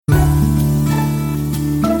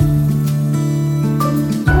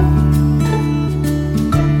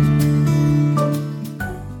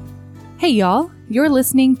y'all. You're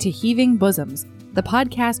listening to Heaving Bosoms, the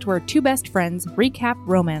podcast where two best friends recap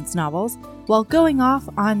romance novels while going off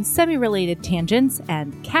on semi-related tangents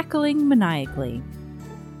and cackling maniacally.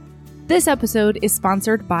 This episode is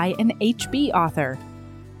sponsored by an HB author.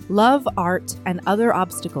 Love, Art, and Other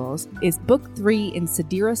Obstacles is book 3 in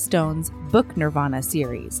Sadira Stone's Book Nirvana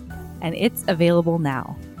series, and it's available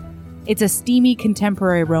now. It's a steamy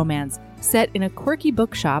contemporary romance set in a quirky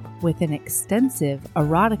bookshop with an extensive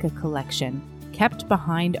erotica collection kept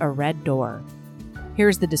behind a red door.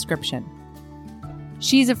 Here's the description.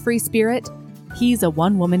 She's a free spirit, he's a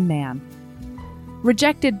one-woman man.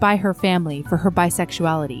 Rejected by her family for her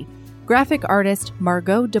bisexuality, graphic artist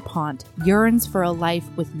Margot DuPont yearns for a life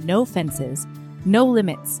with no fences, no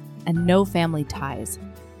limits, and no family ties.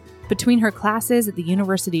 Between her classes at the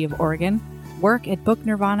University of Oregon, work at Book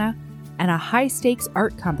Nirvana, and a high-stakes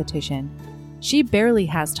art competition, she barely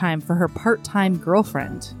has time for her part-time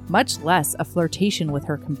girlfriend, much less a flirtation with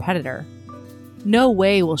her competitor. No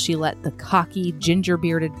way will she let the cocky,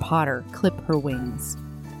 ginger-bearded Potter clip her wings.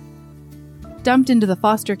 Dumped into the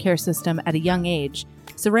foster care system at a young age,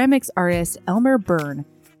 ceramics artist Elmer Byrne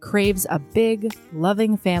craves a big,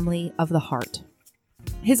 loving family of the heart.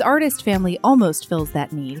 His artist family almost fills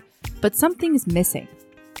that need, but something is missing.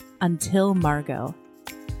 Until Margot.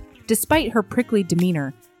 Despite her prickly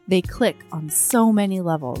demeanor, they click on so many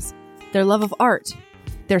levels. Their love of art,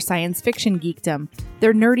 their science fiction geekdom,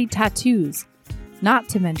 their nerdy tattoos, not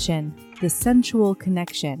to mention the sensual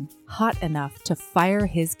connection hot enough to fire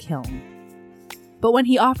his kiln. But when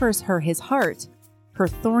he offers her his heart, her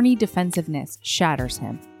thorny defensiveness shatters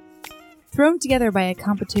him. Thrown together by a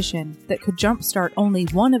competition that could jumpstart only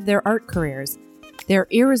one of their art careers, their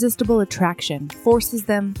irresistible attraction forces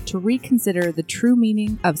them to reconsider the true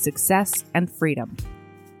meaning of success and freedom.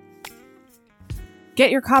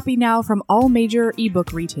 Get your copy now from all major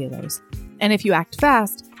ebook retailers. And if you act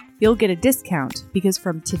fast, you'll get a discount because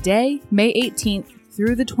from today, May 18th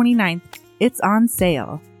through the 29th, it's on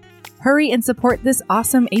sale. Hurry and support this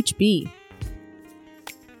awesome HB.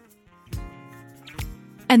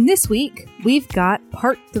 And this week, we've got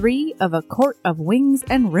part 3 of A Court of Wings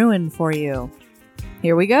and Ruin for you.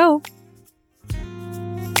 Here we go.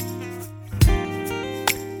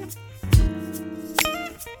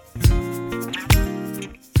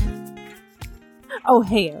 Oh,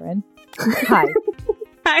 hey, Erin. Hi.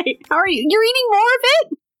 Hi. How are you? You're eating more of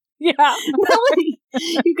it? Yeah. Melody,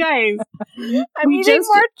 you guys. I'm eating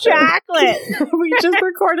more chocolate. We just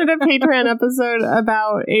recorded a Patreon episode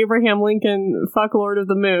about Abraham Lincoln, Fuck Lord of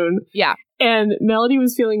the Moon. Yeah. And Melody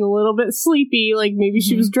was feeling a little bit sleepy, like maybe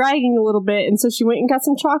she was dragging a little bit, and so she went and got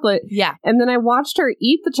some chocolate. Yeah. And then I watched her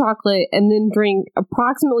eat the chocolate and then drink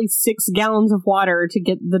approximately 6 gallons of water to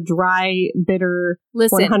get the dry, bitter,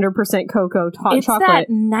 100% cocoa chocolate. It's that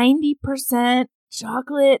 90%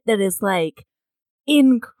 chocolate that is like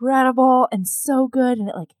incredible and so good, and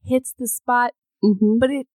it like hits the spot, but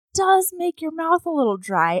it does make your mouth a little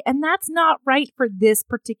dry, and that's not right for this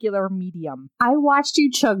particular medium. I watched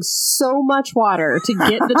you chug so much water to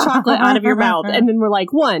get the chocolate out of your mouth, and then we're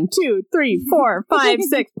like 1, 2, 3, 4, 5,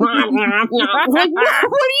 6. Like, what are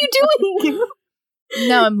you doing?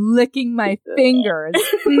 No, I'm licking my fingers.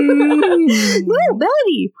 No,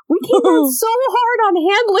 Melody, we came out so hard on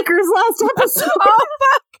hand lickers last episode. Oh,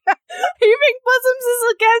 fuck. Heaving Bosoms is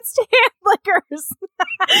against hand lickers.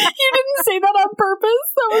 You didn't say that on purpose.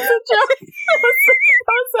 That was a joke. That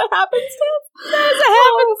was a happenstance. That was a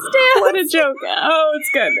happenstance. What a joke. Oh, it's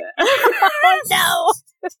good. Oh, no.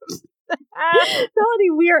 Melody,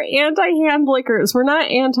 we are anti-hand lickers. We're not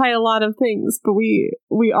anti a lot of things, but we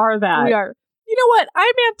are that. We are. You know what?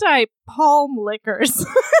 I'm anti-palm lickers.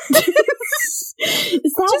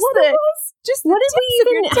 Is that just what it was? Just what did we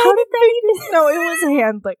even? How did that even? No, it was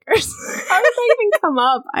hand lickers. How did that even come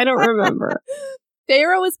up? I don't remember.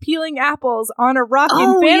 Pharaoh was peeling apples on a rock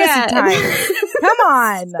in fantasy time. Come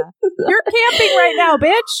on, you're camping right now,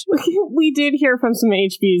 bitch. We did hear from some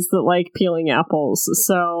HBs that like peeling apples,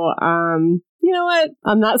 so you know what?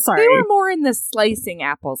 I'm not sorry. They were more in the slicing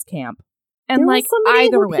apples camp. And there like was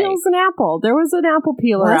either who way, peels an apple. There was an apple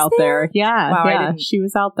peeler out there. Yeah, wow, yeah, she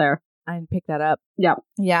was out there. I didn't pick that up. Yeah,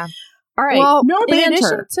 yeah. All right. Well, no banter. In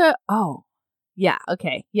addition to yeah,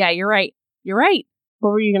 okay, yeah, you're right. You're right. What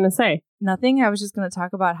were you gonna say? Nothing. I was just gonna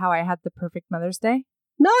talk about how I had the perfect Mother's Day.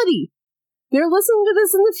 Melody, they're listening to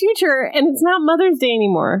this in the future, and it's not Mother's Day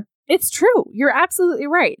anymore. It's true. You're absolutely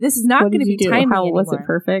right. This is not going to be timely How anymore. was it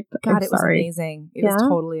perfect? God, it was amazing. It was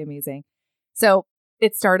totally amazing. So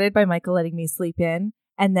it started by Michael letting me sleep in.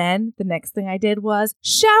 And then the next thing I did was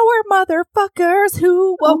shower motherfuckers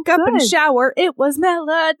who woke up and shower. It was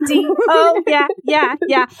Melody. Oh,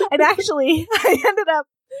 yeah. And actually, I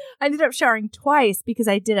ended up showering twice because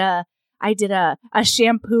I did a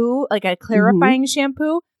shampoo, like a clarifying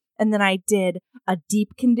shampoo. And then I did a deep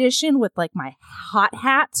condition with like my hot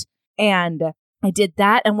hat. And I did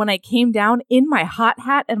that. And when I came down in my hot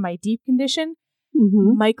hat and my deep condition,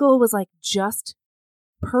 Michael was like just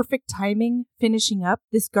perfect timing finishing up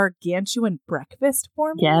this gargantuan breakfast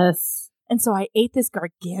for me. Yes. And so I ate this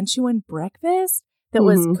gargantuan breakfast that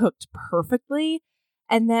was cooked perfectly.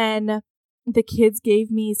 And then the kids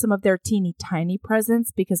gave me some of their teeny tiny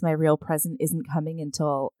presents because my real present isn't coming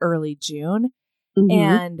until early June.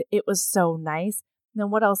 And it was so nice. And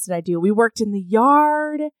then what else did I do? We worked in the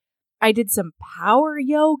yard. I did some power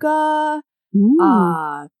yoga.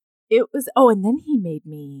 It was, and then he made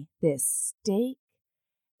me this steak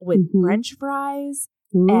with French fries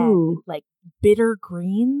and like bitter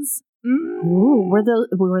greens. Ooh, were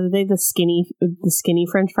they the skinny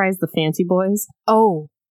French fries, the fancy boys? Oh,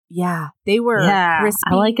 yeah, they were crispy.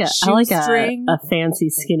 I like a fancy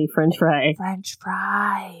skinny French fry. French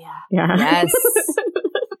fry. Yeah. Yes.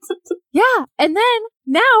 Yeah, and then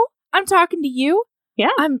now I'm talking to you. Yeah.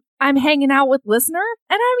 I'm hanging out with listener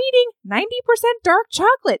and I'm eating 90% dark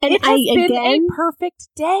chocolate. And it has been a perfect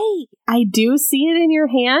day. I do see it in your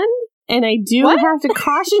hand, and I do have to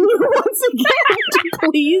caution you once again,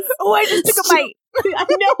 please. Oh, I just took a bite. I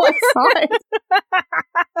know, I saw it.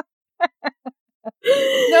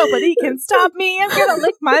 Nobody can stop me. I'm going to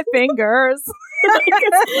lick my fingers.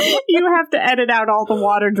 You have to edit out all the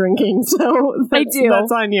water drinking, so I do.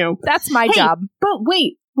 That's on you. That's my job. But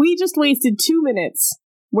wait, we just wasted 2 minutes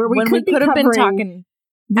where we could have been talking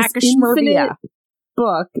this infinite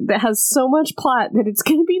book that has so much plot that it's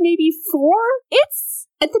going to be maybe 4. It's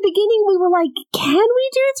at the beginning we were like, can we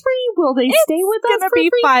do 3? Will they stay with us? It's going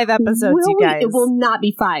to be 5 episodes, you guys. It will not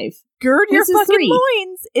be 5. Gird your fucking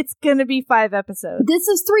loins. It's going to be 5 episodes. This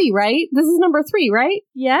is 3, right? This is number 3, right?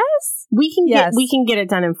 Yes. We can get it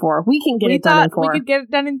done in 4. We can get it done in 4. We could get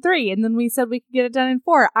it done in 3, and then we said we could get it done in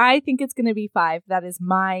 4. I think it's going to be 5. That is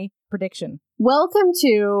my prediction. Welcome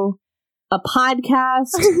to a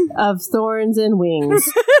podcast of thorns and wings,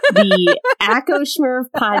 the Acco Schmurf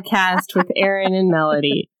podcast with Aaron and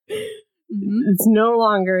Melody. It's no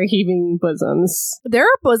longer heaving bosoms. There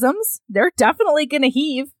are bosoms. They're definitely going to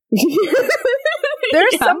heave.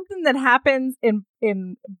 There's something that happens in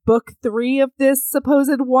book 3 of this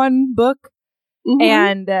supposed one book,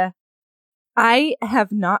 and I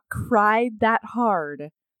have not cried that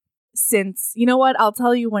hard since, you know what, I'll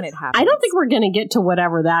tell you when it happens. I don't think we're going to get to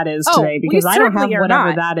whatever that is today, because I don't have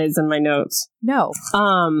whatever that is in my notes. No.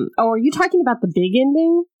 Are you talking about the big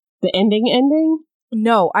ending? The ending?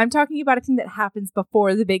 No, I'm talking about a thing that happens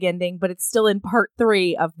before the big ending, but it's still in part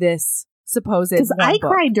 3 of this supposed because I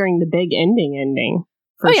cried during the big ending.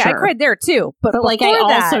 For sure. I cried there too. But like I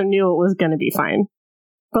also knew it was going to be fine.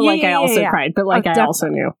 But I also cried. But I also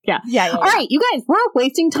knew. Yeah. All right, you guys, we're not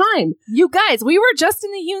wasting time. You guys, we were just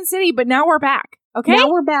in the Hewn City, but now we're back. Okay? Now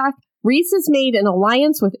we're back. Reese has made an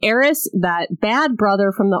alliance with Eris, that bad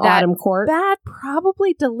brother from the Autumn Court. Bad,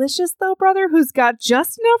 probably delicious, though, brother, who's got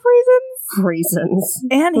just enough reasons.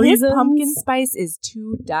 And his pumpkin spice is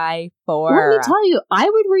to die for. Let me tell you, I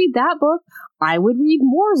would read that book. I would read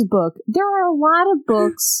Moore's book. There are a lot of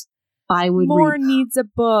books I would read. Moore needs a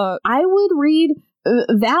book. I would read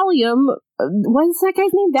Valium. What's that guy's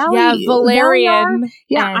name? Yeah, Valerian.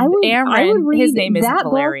 Yeah, I would read his name isn't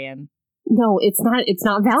Valerian. No, it's not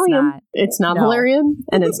Valium. It's not Valerian,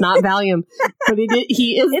 and it's not Valium. But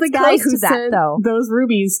he is the guy who sent those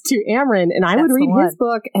rubies to Amren, and I would read his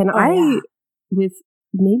book, and with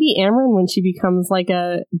maybe Amren when she becomes like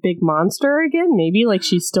a big monster again, maybe like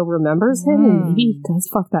she still remembers him, and maybe he does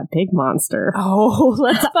fuck that big monster. Oh,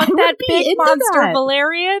 let's fuck that big monster,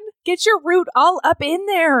 Valerian. Get your root all up in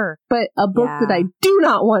there. But a book that I do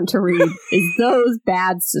not want to read is Those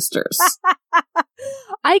Bad Sisters.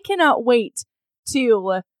 I cannot wait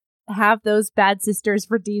to have those bad sisters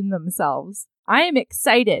redeem themselves. I am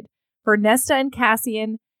excited for Nesta and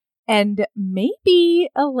Cassian and maybe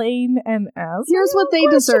Elaine and Azriel. Here's what they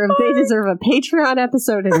deserve. They deserve a Patreon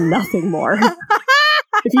episode and nothing more.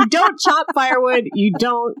 If you don't chop firewood, you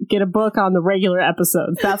don't get a book on the regular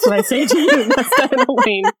episodes. That's what I say to you, Nesta and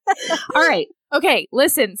Elaine. All right. Okay,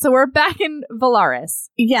 listen. So we're back in Valaris.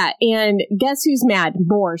 Yeah, and guess who's mad?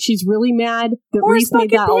 Moore. She's really mad that Reese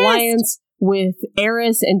made that alliance with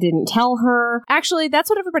Eris and didn't tell her. Actually, that's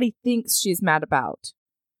what everybody thinks she's mad about.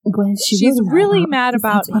 she's really mad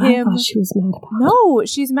about him. She was mad about. No,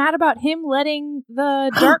 she's mad about him letting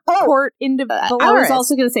the dark court into Velaris. I was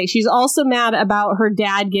also going to say, she's also mad about her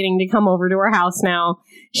dad getting to come over to her house now.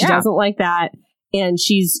 She doesn't like that. And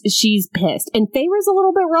she's pissed. And Feyre's a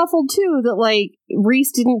little bit ruffled, too, that, like,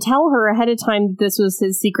 Rhys didn't tell her ahead of time that this was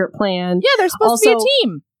his secret plan. Yeah, they're supposed to be a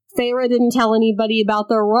team. Feyre didn't tell anybody about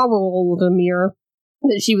the Rhodomir,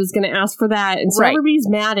 that she was going to ask for that. And so everybody's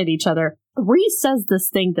mad at each other. Rhys says this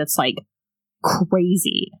thing that's, like,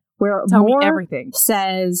 crazy. Where Mor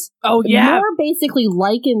says... Oh, yeah. Mor basically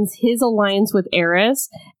likens his alliance with Eris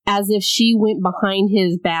as if she went behind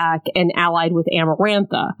his back and allied with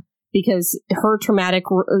Amarantha. Because her traumatic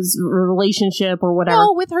relationship or whatever.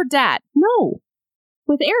 No, with her dad. No.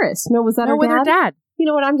 With Eris. No, was that her dad? No, with her dad. You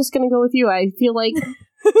know what? I'm just going to go with you. I feel like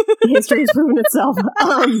history has proven itself.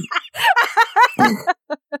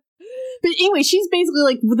 But anyway, she's basically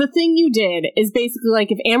like, the thing you did is basically like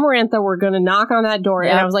if Amarantha were going to knock on that door,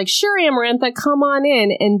 and I was like, sure, Amarantha, come on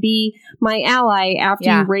in and be my ally after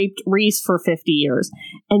you raped Rhys for 50 years.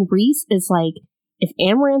 And Rhys is like, if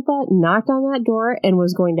Amarantha knocked on that door and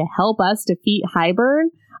was going to help us defeat Hybern,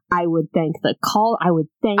 I would thank the call. I would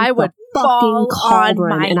thank the fucking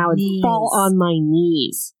Cauldron, and I would fall on my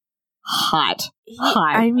knees. Hot.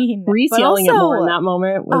 I mean, Rhys yelling at Mor in that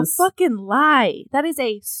moment was a fucking lie. That is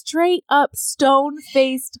a straight up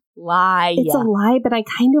stone-faced lie. It's a lie, but I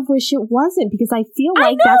kind of wish it wasn't, because I feel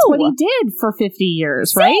like that's what he did for 50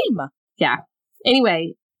 years, right? Yeah.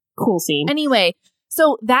 Anyway, cool scene. Anyway.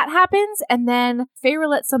 So that happens, and then Feyre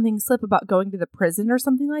lets something slip about going to the prison or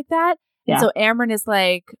something like that. Yeah. And so Amren is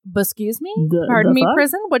like, excuse me? Pardon me,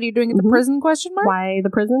 prison? What are you doing at the prison, question mark? Why the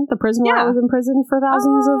prison? The prison where I was in prison for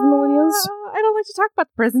thousands of millennia? I don't like to talk about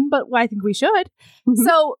the prison, but I think we should.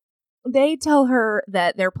 So they tell her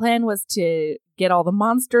that their plan was to get all the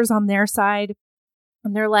monsters on their side.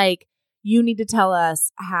 And they're like, you need to tell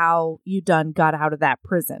us how you got out of that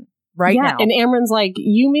prison now. And Amren's like,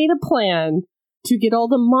 you made a plan to get all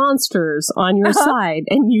the monsters on your side,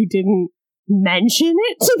 and you didn't mention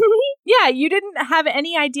it to me? Yeah, you didn't have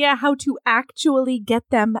any idea how to actually get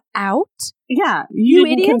them out? Yeah, you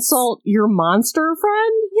didn't consult your monster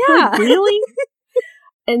friend? Yeah. Like, really?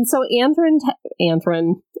 And so Amren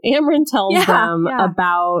tells them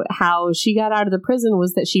about how she got out of the prison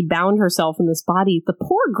was that she bound herself in this body. The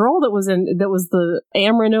poor girl that was the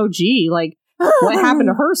Amren OG, like, what happened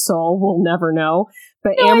to her soul, we'll never know.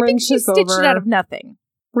 But Amren I think she stitched it out of nothing.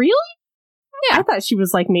 Really? Yeah. I thought she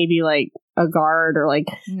was like maybe like a guard or like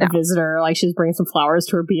a visitor. Like she was bringing some flowers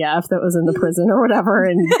to her BF that was in the prison or whatever.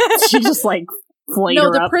 And she just like flayed her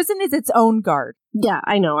up. No, the prison is its own guard. Yeah,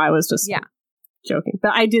 I know. I was just joking.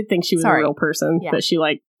 But I did think she was a real person that she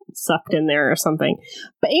like sucked in there or something.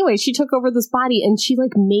 But anyway, she took over this body and she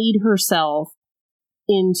like made herself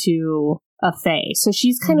into a fae. So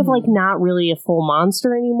she's kind of like not really a full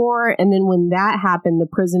monster anymore. And then when that happened, the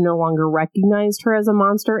prison no longer recognized her as a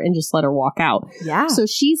monster and just let her walk out. Yeah. So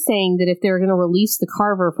she's saying that if they're going to release the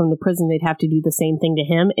Carver from the prison, they'd have to do the same thing to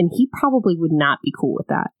him. And he probably would not be cool with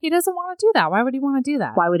that. He doesn't want to do that. Why would he want to do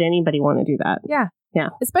that? Why would anybody want to do that? Yeah. Yeah.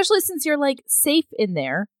 Especially since you're like safe in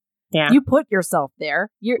there. Yeah. You put yourself there.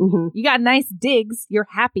 You got nice digs. You're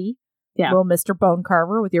happy. Yeah. Little Mr. Bone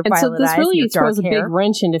Carver with your violet eyes. And so this really throws a big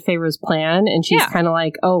wrench into Feyre's plan, and she's kind of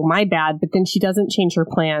like, oh, my bad, but then she doesn't change her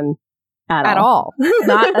plan at all.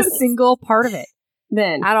 Not a single part of it.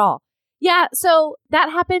 Then. At all. Yeah, so that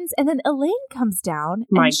happens, and then Elaine comes down,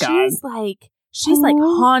 and she's like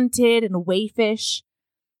haunted and waifish.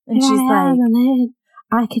 And she's like, Elaine,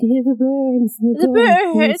 I can hear the birds. The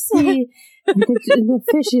birds. The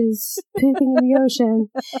fishes pooping in the ocean.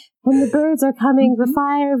 And the birds are coming. The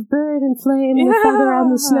fire of bird and flame. The feather on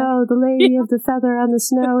the snow. The lady of the feather on the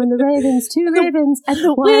snow. And the ravens. Two ravens. And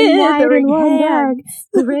the one white and one dark.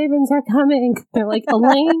 The ravens are coming. They're like,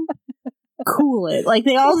 Elaine, cool it. Like,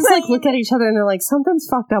 they all just like look at each other and they're like, something's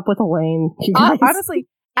fucked up with Elaine. You guys. Honestly,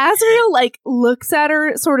 Azriel like looks at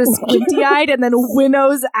her sort of squinty-eyed and then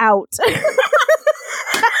winnows out.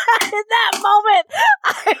 In that moment,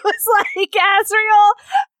 I was like, Azriel,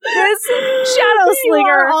 this shadow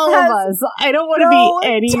slinger. All of us. I don't want to be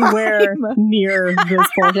anywhere near this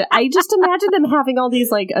bullshit. I just imagine them having all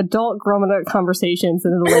these like adult grown-up conversations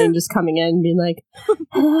and Elaine just coming in and being like,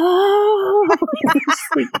 hello.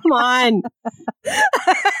 Like, come on.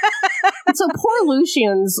 So poor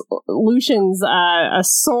Lucian's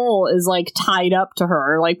soul is like tied up to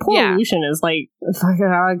her. Like poor Lucian is like,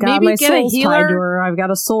 I got my soul tied to her. I've got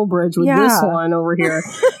a soul bridge with this one over here.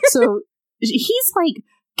 So he's like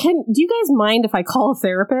do you guys mind if I call a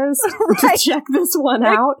therapist to check this one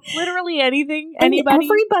out? Literally anything, anybody.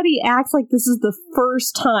 Everybody acts like this is the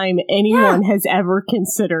first time anyone has ever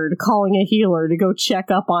considered calling a healer to go check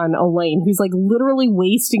up on Elaine, who's like literally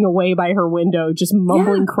wasting away by her window, just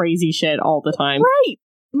mumbling crazy shit all the time. Right.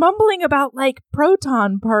 Mumbling about like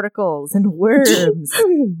proton particles and worms.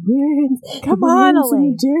 Come on,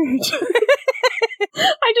 Elaine.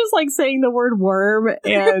 I just like saying the word worm,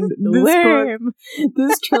 and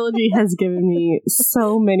this trilogy has given me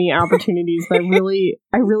so many opportunities. But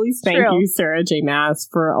I really thank you, Sarah J. Maas,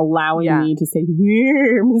 for allowing me to say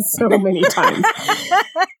worm so many times.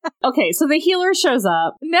 Okay, so the healer shows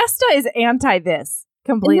up. Nesta is anti this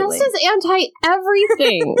completely. Nesta's anti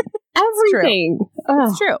everything. Everything.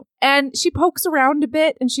 It's true. And she pokes around a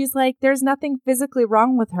bit, and she's like, "There's nothing physically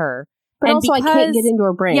wrong with her." But and also, I can't get into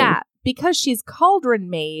her brain. Yeah. Because she's cauldron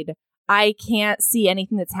made, I can't see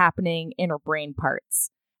anything that's happening in her brain parts.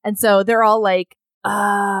 And so they're all like,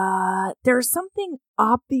 there's something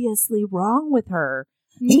obviously wrong with her.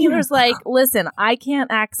 And healer's like, listen, I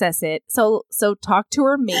can't access it. So talk to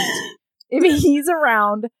her mate. If he's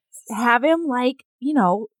around, have him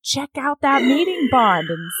check out that mating bond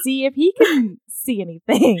and see if he can see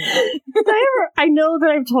anything. I know that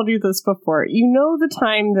I've told you this before. You know the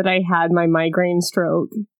time that I had my migraine stroke?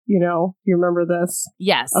 You remember this?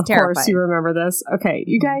 Yes, of course you remember this. Okay,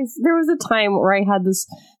 you guys, there was a time where I had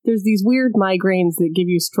there's these weird migraines that give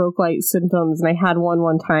you stroke-like symptoms, and I had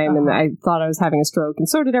one time, and I thought I was having a stroke, and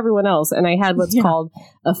so did everyone else, and I had what's called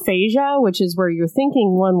aphasia, which is where you're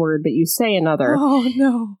thinking one word, but you say another. Oh,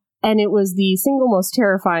 no. And it was the single most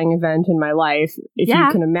terrifying event in my life. If you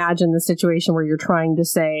can imagine the situation where you're trying to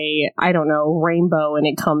say, I don't know, rainbow, and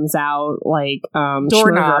it comes out like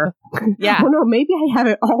doorknob. Yeah. Oh no, maybe I have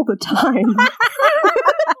it all the time.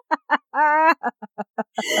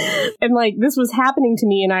 And like this was happening to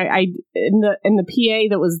me, and I in the PA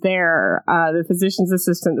that was there, the physician's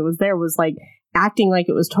assistant that was there was like acting like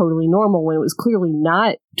it was totally normal when it was clearly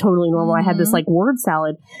not totally normal. I had this like word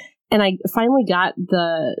salad. And I finally got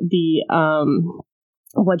the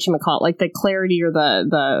whatchamacallit, like the clarity or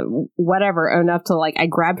the whatever enough to like, I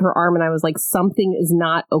grabbed her arm and I was like, something is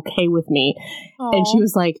not okay with me. Aww. And she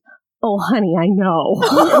was like, oh, honey, I know.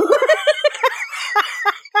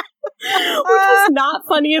 Which was not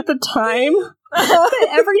funny at the time. But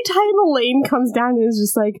every time Elaine comes down and is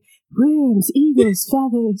just like, worms, eagles,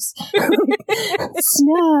 feathers,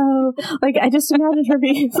 snow. Like, I just imagine her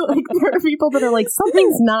being like, there are people that are like,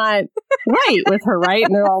 something's not right with her, right?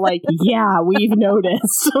 And they're all like, yeah, we've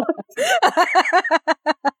noticed.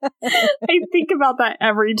 I think about that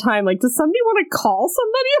every time. Like, does somebody want to call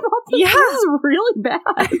somebody about this? Yeah. This is really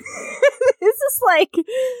bad.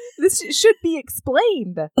 This should be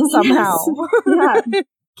explained somehow. Yes. Yeah.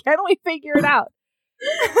 Can we figure it out?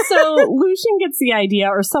 So Lucien gets the idea,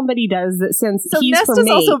 or somebody does, that since he's Nesta's for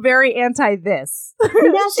me, also very anti this. We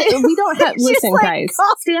don't have. Listen, guys,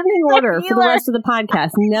 standing order for the rest of the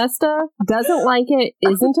podcast. Nesta doesn't like it,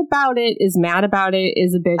 isn't about it, is mad about it,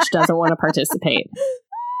 is a bitch, doesn't want to participate.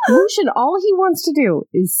 Lucien, all he wants to do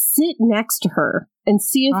is sit next to her and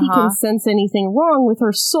see if he can sense anything wrong with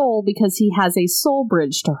her soul, because he has a soul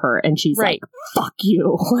bridge to her, and she's like, fuck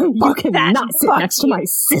you. You cannot sit next to my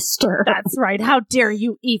sister. That's right. How dare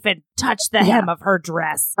you even touch the hem of her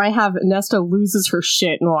dress? I have Nesta loses her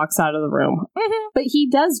shit and walks out of the room. Mm-hmm. But he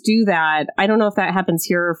does do that. I don't know if that happens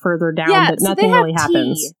here or further down, but nothing really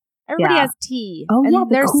happens. Everybody has tea. Oh,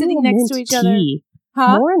 and they're cool sitting next to each other.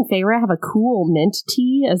 Huh? Nora and Feyre have a cool mint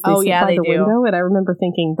tea as they sit by the window, and I remember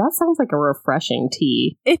thinking, that sounds like a refreshing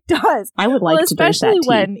tea. It does. I would like to drink that tea. Especially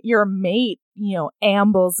when your mate,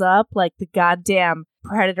 ambles up like the goddamn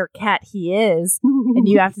predator cat he is, and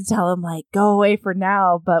you have to tell him, like, go away for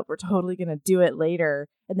now, but we're totally going to do it later.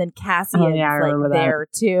 And then Cassian's there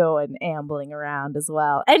too and ambling around as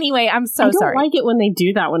well. Anyway, I'm sorry. I don't like it when they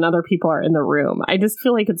do that when other people are in the room. I just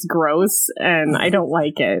feel like it's gross, and I don't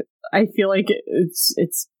like it. I feel like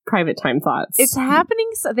it's private time thoughts. It's happening.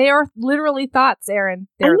 So they are literally thoughts, Erin.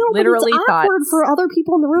 They're literally it's thoughts. Awkward for other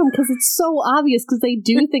people in the room because it's so obvious, because they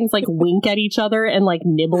do things like wink at each other and like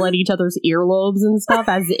nibble at each other's earlobes and stuff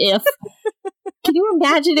as if. Can you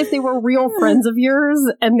imagine if they were real friends of yours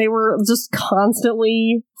and they were just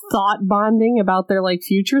constantly thought bonding about their like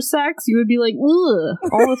future sex? You would be like, ugh,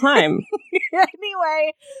 all the time.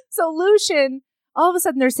 Anyway, so Lucien, all of a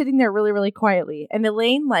sudden they're sitting there really, really quietly, and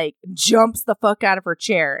Elaine like jumps the fuck out of her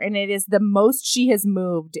chair, and it is the most she has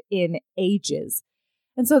moved in ages.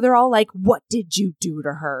 And so they're all like, what did you do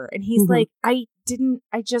to her? And he's like, I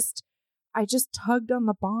just tugged on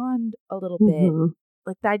the bond a little bit.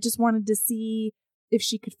 Like, I just wanted to see if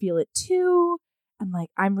she could feel it too. I'm like,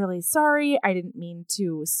 I'm really sorry. I didn't mean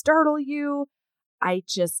to startle you. I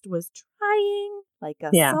just was trying like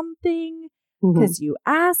a something because you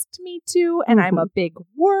asked me to, and I'm a big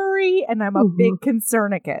worry, and I'm a big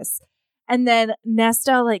concernicus. And then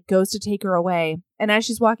Nesta like goes to take her away. And as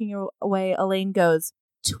she's walking away, Elaine goes,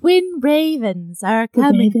 twin ravens are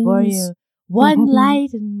coming for you. One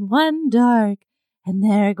light and one dark. And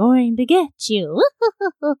they're going to get you.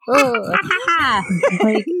 Like,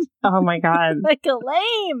 oh my God. Like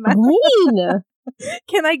Elaine. Elaine.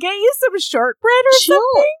 Can I get you some shortbread or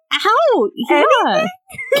something? Out. Yeah.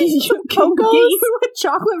 Can you get you a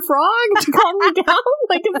chocolate frog to calm you down?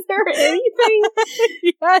 Like, is there anything?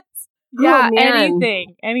 Yes. Yeah,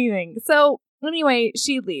 anything. So anyway,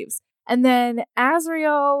 she leaves. And then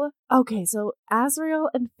Azriel. Okay, so Azriel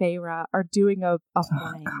and Feyre are doing a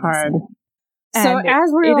flying lesson. So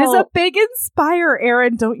Azriel, it is a big inspire,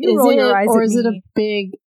 Aaron. Don't you roll your eyes at me. Or is it a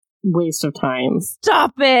big waste of time?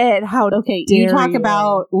 Stop it! How okay? Dare you talk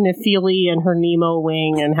about Nefili and her Nemo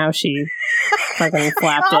wing and how she fucking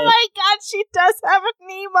flapped it. Oh my God, she does have a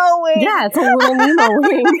Nemo wing. Yeah, it's a little Nemo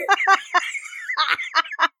wing.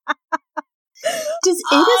 Does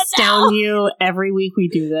it astound you every week we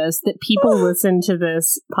do this that people listen to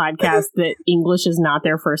this podcast that English is not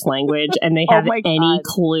their first language and they have any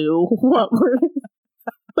clue what we're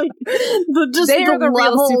like? They are the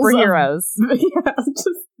real superheroes.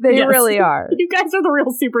 They really are. You guys are the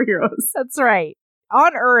real superheroes. That's right.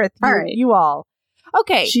 On Earth, you all.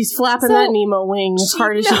 Okay, she's flapping that Nemo wing as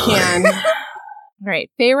hard as she can. All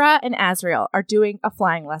right, Feyre and Azriel are doing a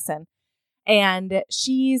flying lesson. And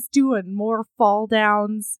she's doing more fall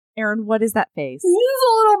downs. Aaron, what is that face? There's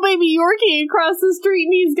a little baby Yorkie across the street,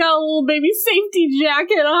 and he's got a little baby safety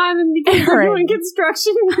jacket on. And because they're doing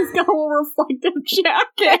construction, he's got a little reflective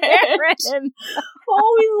jacket. Aaron.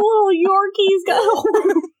 Oh, he's a little Yorkie. He's got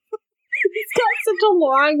such a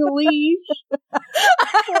long leash.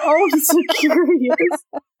 Oh, he's so curious.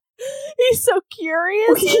 He's so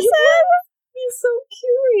curious, He's so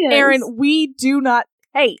curious. Aaron, we do not...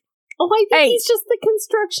 Hey. Oh, I think he's just the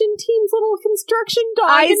construction team's little construction dog.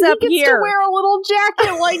 Eyes and up he gets here. to wear a little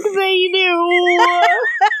jacket like they do.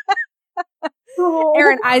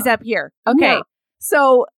 Aaron, eyes up here. Okay. Yeah.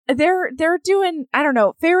 So they're doing, I don't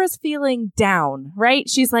know, Feyre's feeling down, right?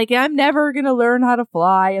 She's like, I'm never going to learn how to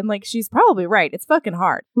fly. And like, she's probably right. It's fucking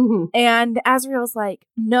hard. And Azriel's like,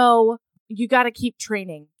 no, you got to keep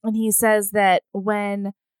training. And he says that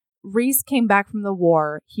when Rhys came back from the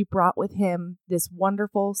war, he brought with him this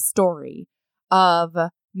wonderful story of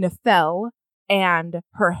Nefel and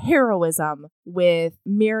her heroism with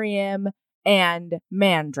Miriam and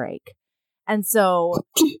Mandrake. And so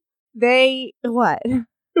they, what? Is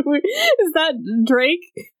that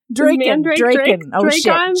Drake? Draken. Oh,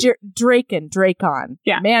 Drakon? shit. Drakon.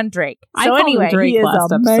 Yeah. Mandrake. So anyway, he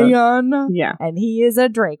is a man. Yeah. And he is a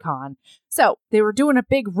Drakon. So they were doing a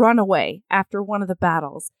big runaway after one of the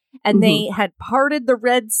battles. And they had parted the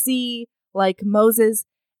Red Sea like Moses.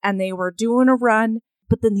 And they were doing a run.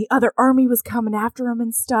 But then the other army was coming after him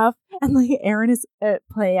and stuff. And like Erin is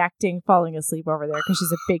play acting, falling asleep over there because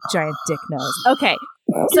she's a big giant dick nose. Okay.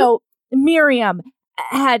 So Miriam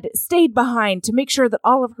had stayed behind to make sure that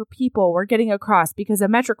all of her people were getting across because a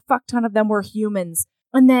metric fuck ton of them were humans.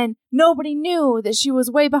 And then nobody knew that she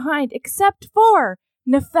was way behind except for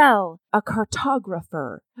Nefel, a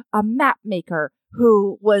cartographer, a map maker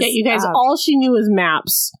who was... Yeah, you guys, all she knew was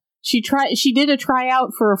maps. She did a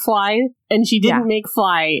tryout for a fly, and she didn't make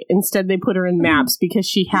fly. Instead, they put her in maps because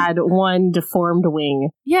she had one deformed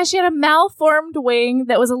wing. Yeah, she had a malformed wing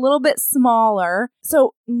that was a little bit smaller.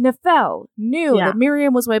 So Nefel knew that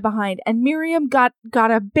Miriam was way behind, and Miriam got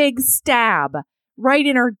a big stab right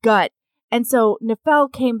in her gut. And so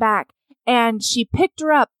Nefel came back, and she picked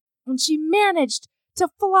her up, and she managed to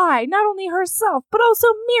fly, not only herself, but also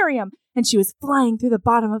Miriam. And she was flying through the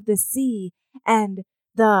bottom of the sea, and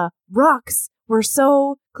the rocks were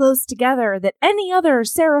so close together that any other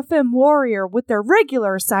seraphim warrior with their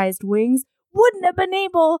regular-sized wings wouldn't have been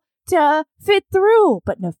able to fit through.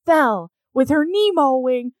 But Nefel, with her Nemo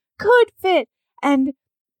wing, could fit. And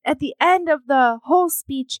at the end of the whole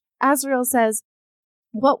speech, Azriel says,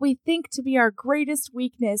 what we think to be our greatest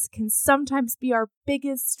weakness can sometimes be our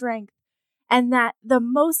biggest strength, and that the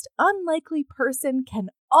most unlikely person can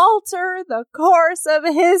alter the course of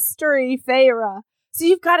history, Feyre. So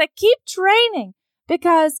you've got to keep training,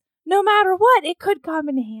 because no matter what, it could come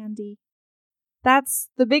in handy. That's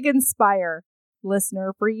the big inspire,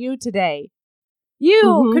 listener, for you today.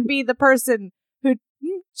 You could be the person who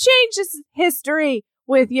changes history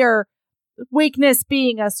with your weakness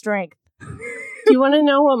being a strength. you want to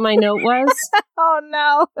know what my note was? Oh,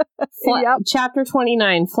 no. Chapter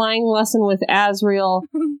 29, Flying Lesson with Azriel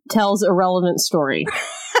tells irrelevant story.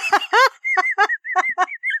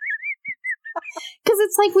 Because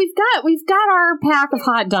it's like we've got our pack of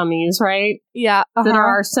hot dummies, right? Yeah. That are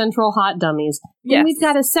our central hot dummies. Yes. And we've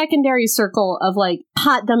got a secondary circle of like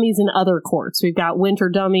hot dummies in other courts. We've got winter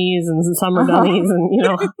dummies and summer dummies and, you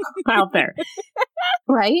know, out there.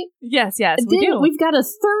 Right? Yes, we do. We've got a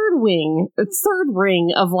third ring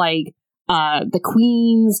of like the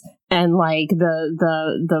queens and like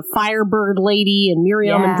the Firebird lady and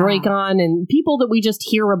Miriam and Dracon and people that we just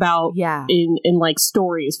hear about in like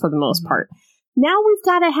stories for the most part. Now we've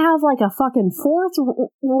got to have like a fucking fourth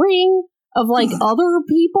ring of like other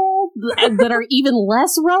people that are even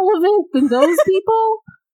less relevant than those people.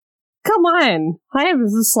 Come on. I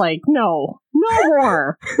was just like, no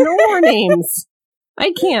more names.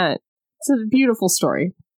 I can't. It's a beautiful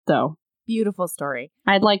story, though. Beautiful story.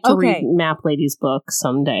 I'd like to read Map Lady's book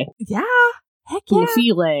someday. Yeah. Heck yeah.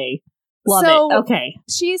 File. Love it. Okay.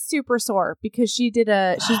 She's super sore because she's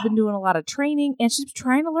been doing a lot of training and she's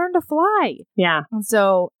trying to learn to fly. Yeah. And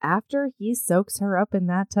so after he soaks her up in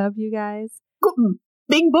that tub, you guys.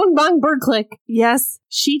 Bing, boom, bong, bird click. Yes.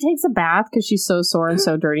 She takes a bath because she's so sore and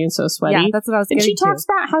so dirty and so sweaty. Yeah, that's what I was getting to. And she talks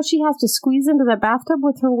about how she has to squeeze into that bathtub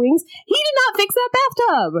with her wings. He did not fix that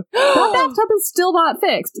bathtub. That bathtub is still not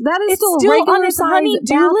fixed. That is still a regular on his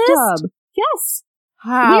honey-do list? Yes.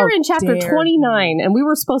 How we're in chapter dare 29, and we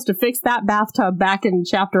were supposed to fix that bathtub back in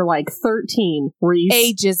chapter, like, 13, Reese.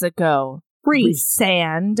 Ages ago. Reese.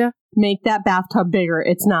 Sand. Make that bathtub bigger.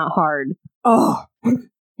 It's not hard. Oh.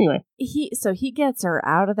 Anyway. So he gets her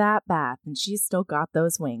out of that bath, and she's still got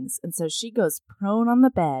those wings. And so she goes prone on the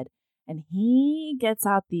bed, and he gets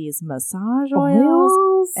out these massage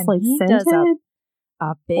oils. And like he scented? does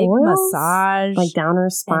a big massage, like down her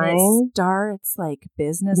spine. And it starts like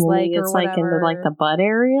business-like or whatever. Like into like the butt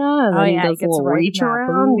area, and then he does a little reach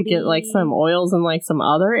around to get like some oils in like some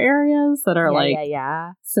other areas that are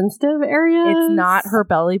sensitive areas. It's not her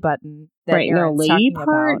belly button, that right? Aaron's no, lady part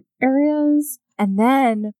about. Areas. And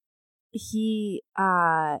then he,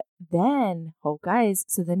 guys,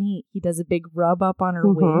 so then he does a big rub up on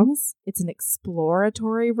her wings. It's an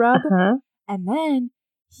exploratory rub, and then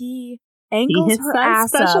he angles her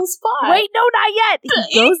ass up. Spot. Wait, no, not yet.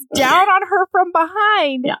 He goes down on her from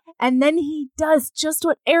behind, and then he does just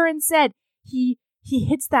what Aaron said. He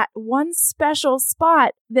hits that one special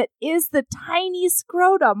spot that is the tiny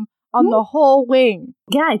scrotum on the whole wing.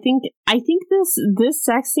 Yeah, I think this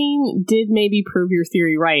sex scene did maybe prove your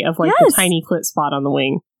theory right of like the tiny clit spot on the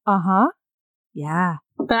wing. Yeah.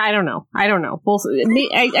 But I don't know. Well,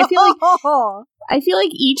 I feel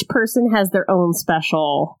like each person has their own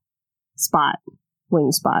special spot,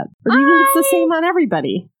 wing spot. Or do you think it's the same on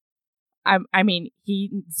everybody? I mean,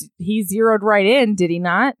 he zeroed right in, did he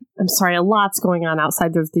not? I'm sorry, a lot's going on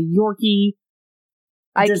outside. There's the Yorkie.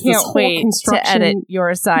 I can't wait to edit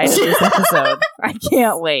your side of this episode. I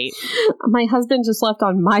can't wait. My husband just left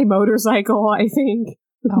on my motorcycle, I think.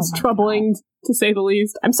 It's troubling, to say the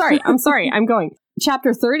least. I'm sorry. I'm going.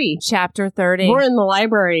 Chapter 30. Chapter 30. We're in the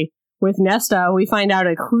library with Nesta. We find out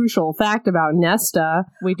a crucial fact about Nesta.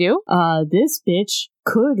 We do? This bitch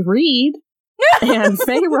could read, and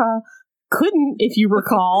Feyre couldn't, if you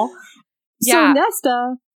recall. So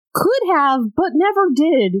Nesta could have, but never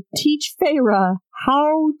did, teach Feyre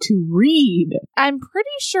how to read. I'm pretty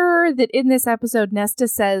sure that in this episode, Nesta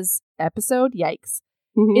says, yikes.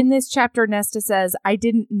 Mm-hmm. In this chapter, Nesta says, I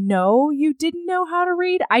didn't know you didn't know how to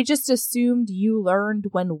read. I just assumed you learned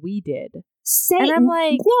when we did. And I'm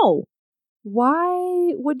like, no.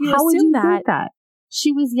 Why would you assume that? Think that?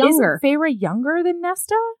 She was younger. Isn't Feyre younger than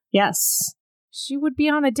Nesta? Yes. She would be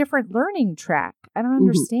on a different learning track. I don't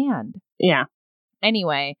understand. Yeah.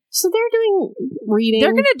 Anyway. So they're doing reading.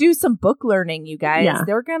 They're going to do some book learning, you guys. Yeah.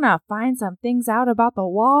 They're going to find some things out about the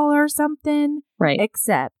wall or something. Right.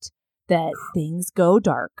 Except that things go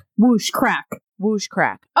dark. Whoosh, crack. Whoosh,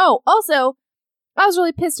 crack. Oh, also, I was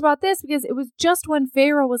really pissed about this because it was just when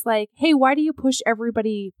Feyre was like, hey, why do you push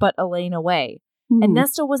everybody but Elaine away? Mm-hmm. And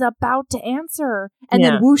Nesta was about to answer. And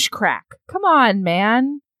then whoosh, crack. Come on,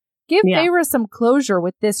 man. Give Feyre some closure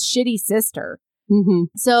with this shitty sister. Mm-hmm.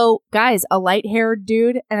 So, guys, a light-haired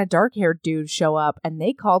dude and a dark-haired dude show up, and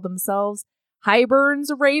they call themselves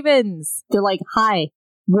Hybern's Ravens. They're like, hi,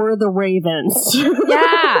 we're the Ravens.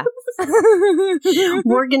 Yeah.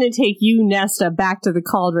 We're going to take you, Nesta, back to the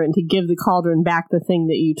cauldron to give the cauldron back the thing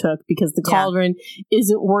that you took because the cauldron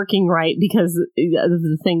isn't working right because of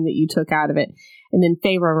the thing that you took out of it. And then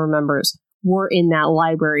Feyre remembers, we're in that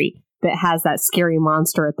library. that has that scary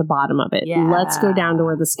monster at the bottom of it. Yeah. Let's go down to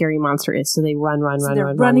where the scary monster is. So they run,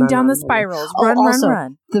 they're running down the spirals.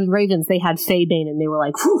 Run. The ravens, they had Faebane, and they were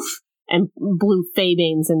like, whoosh, and blew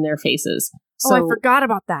Faebanes in their faces. So I forgot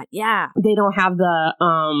about that. Yeah. They don't have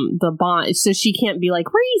the bond. So she can't be like,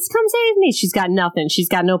 Rhys, come save me. She's got nothing. She's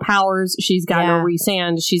got no powers. She's got no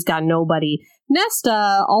Rhysand. She's got nobody.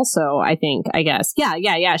 Nesta also, I guess.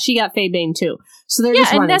 Yeah. She got Faebane too. So they're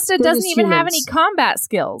just running. And Nesta doesn't even have any combat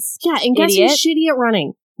skills. Yeah, and guess who's shitty at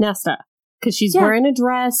running? Nesta. Because she's wearing a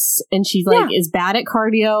dress and she's is bad at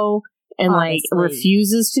cardio and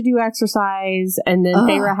refuses to do exercise. And then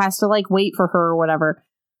Feyre has to wait for her or whatever.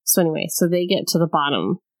 So anyway, so they get to the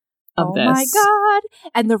bottom of this. Oh my God.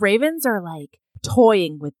 And the ravens are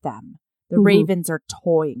toying with them. The ravens are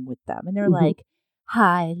toying with them. And they're like,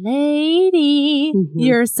 hi, lady.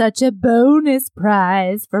 You're such a bonus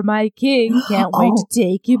prize for my king. Can't wait to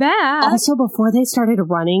take you back. Also, before they started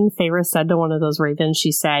running, Feyre said to one of those ravens,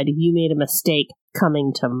 she said, you made a mistake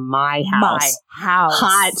coming to my house. My house.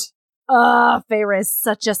 Hot. Oh, Feyre is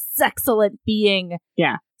such a sexcellent being.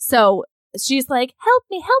 Yeah. So she's like, help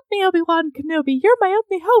me, Obi-Wan Kenobi. You're my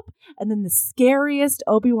only hope. And then the scariest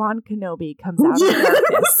Obi-Wan Kenobi comes out of the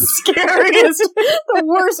darkness. Scariest. The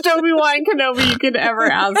worst Obi-Wan Kenobi you could ever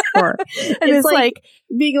ask for. And it's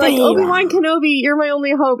being like, Obi-Wan Kenobi, you're my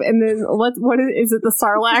only hope. And then what is it, the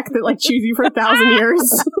Sarlacc that chews you for 1,000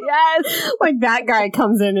 years? Yes. That guy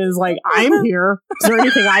comes in and is like, I'm here. Is there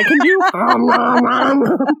anything I can do?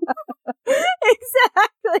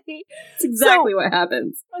 Exactly. That's exactly what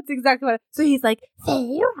happens. That's exactly what. So he's like,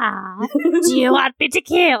 Feyre, do you want me to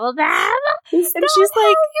kill them? And she's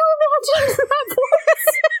like, you imagine that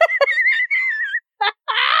voice?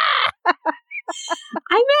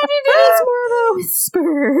 I imagine it was more of a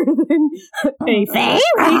whisper than a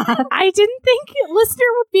Feyre. I didn't think a listener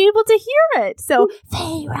would be able to hear it. So,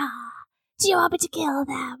 Feyre, do you want me to kill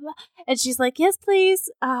them? And she's like, yes, please.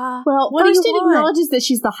 What first do you it want? acknowledges that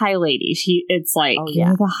she's the High Lady. It's like,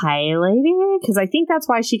 you're the High Lady? Because I think that's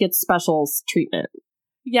why she gets special treatment.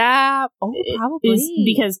 Yeah. Oh, probably.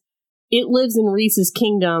 Because it lives in Rhys's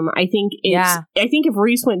kingdom. I think if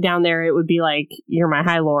Rhys went down there, it would be like, you're my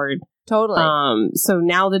High Lord. Totally. So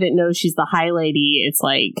now that it knows she's the High Lady, it's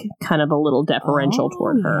kind of a little deferential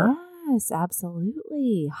toward her. Yes,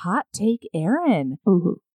 absolutely. Hot take, Aaron.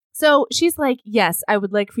 Mm-hmm. So she's like, yes, I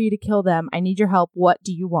would like for you to kill them. I need your help. What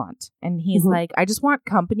do you want? And he's like, I just want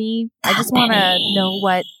company. I just want to know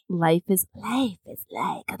what life is like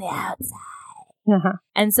on the outside. Uh-huh.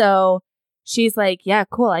 And so she's like, yeah,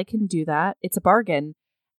 cool. I can do that. It's a bargain.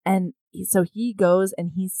 And so he goes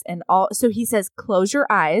and so he says, close your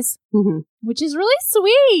eyes, which is really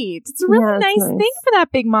sweet. It's a really nice thing for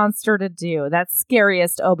that big monster to do. That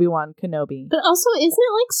scariest Obi-Wan Kenobi. But also, isn't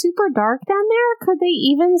it super dark down there? Could they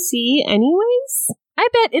even see anyways? I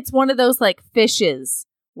bet it's one of those fishes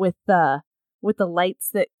with the lights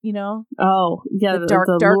that, Oh, yeah. The dark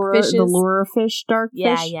fishes. The lure fish, dark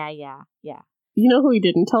fish. Yeah. You know who he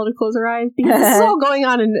didn't tell to close her eyes? Because this is all going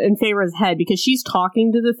on in Feyre's head because she's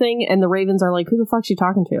talking to the thing and the ravens are like, who the fuck's she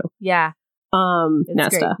talking to? Yeah.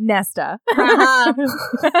 Nesta. Great. Nesta.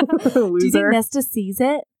 Do you think Nesta sees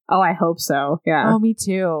it? Oh, I hope so. Yeah. Oh, me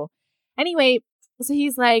too. Anyway, so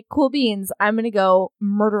he's like, cool beans. I'm going to go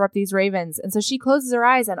murder up these ravens. And so she closes her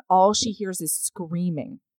eyes and all she hears is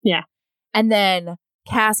screaming. Yeah. And then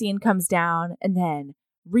Cassian comes down and then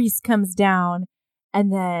Rhys comes down. And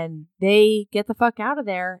then they get the fuck out of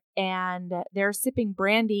there and they're sipping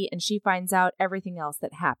brandy and she finds out everything else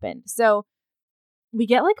that happened. So we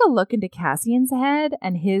get a look into Cassian's head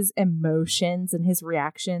and his emotions and his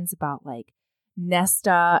reactions about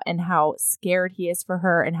Nesta and how scared he is for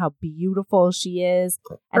her and how beautiful she is.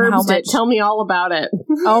 And how much. Tell me all about it.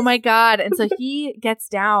 Oh my God. And so he gets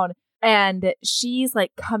down. And she's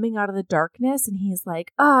coming out of the darkness and he's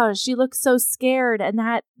like, oh, she looks so scared. And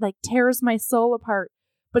that tears my soul apart.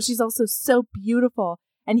 But she's also so beautiful.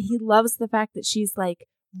 And he loves the fact that she's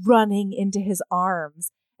running into his arms.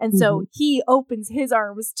 And so he opens his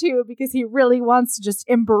arms too because he really wants to just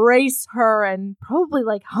embrace her and probably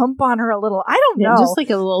hump on her a little. I don't know. Just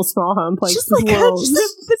a little small hump. Just the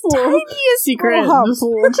tiniest secret hump. Just a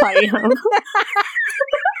little tiny hump.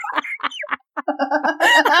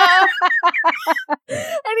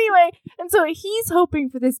 Anyway, and so he's hoping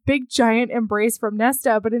for this big giant embrace from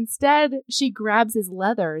Nesta, but instead she grabs his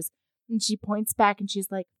leathers and she points back and she's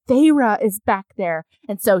like, Feyre is back there.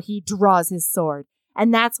 And so he draws his sword.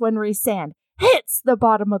 And that's when Rhysand hits the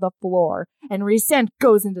bottom of the floor. And Rhysand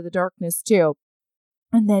goes into the darkness too.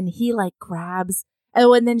 And then he grabs.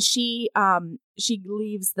 Oh, and then she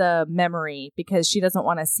leaves the memory because she doesn't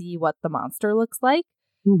want to see what the monster looks like.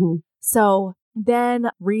 So then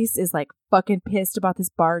Rhys is like fucking pissed about this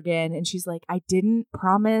bargain. And she's like, I didn't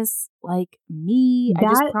promise like me. I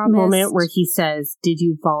just promised. That moment where he says, did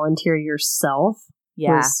you volunteer yourself?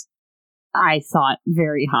 Yeah. Was, I thought,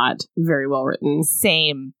 very hot. Very well written.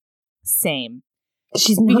 Same.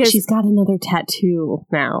 She's got another tattoo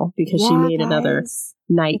now because she made another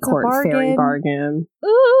night court fairy bargain.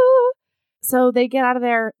 Ooh. So they get out of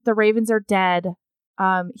there. The Ravens are dead.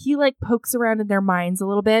 He like pokes around in their minds a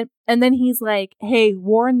little bit. And then he's like, hey,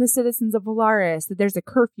 warn the citizens of Velaris that there's a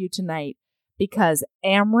curfew tonight because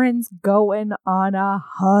Amren's going on a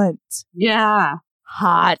hunt. Yeah.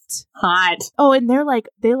 Hot. Oh, and they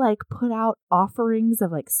put out offerings of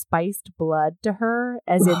like spiced blood to her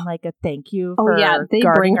as in like a thank you for they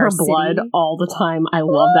bring her blood all the time. I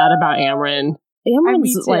love that about Amren.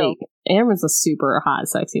 Amren's a super hot,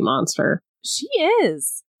 sexy monster. She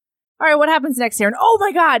is. All right, what happens next, Aaron? Oh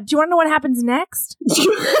my God, do you want to know what happens next?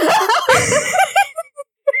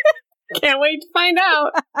 Can't wait to find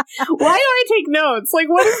out. Why do I take notes? Like,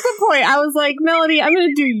 what is the point? I was like, Melody, I'm going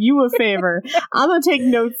to do you a favor. I'm going to take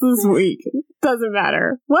notes this week. Doesn't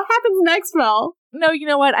matter. What happens next, Mel? No, you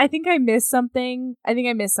know what? I think I missed something.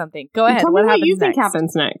 Go ahead. Tell me what you think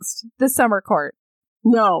happens next. The summer court.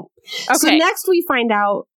 No. Okay. So next we find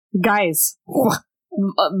out, guys,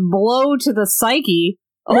 blow to the psyche,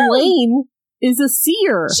 Elaine is a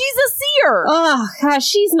seer. She's a seer. Oh, gosh,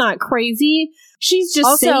 she's not crazy. She's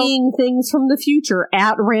just saying things from the future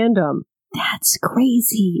at random. That's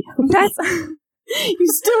crazy. That's you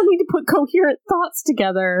still need to put coherent thoughts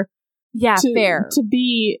together. Yeah, fair. To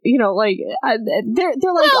be, like they're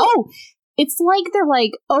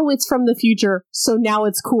like, it's from the future, so now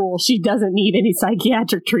it's cool. She doesn't need any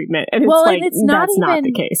psychiatric treatment, and it's not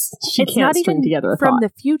the case. She can't string together a from thought. The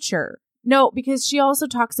future. No, because she also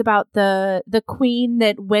talks about the queen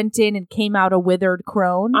that went in and came out a withered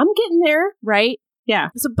crone. I'm getting there. Right? Yeah.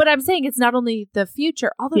 So, but I'm saying it's not only the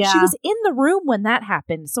future, although she was in the room when that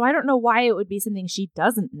happened. So I don't know why it would be something she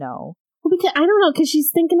doesn't know. Well, because I don't know, because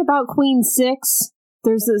she's thinking about Queen 6.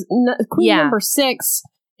 There's this Queen number 6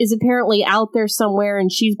 is apparently out there somewhere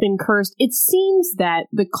and she's been cursed. It seems that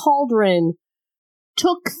the cauldron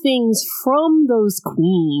took things from those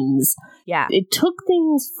queens. Yeah. It took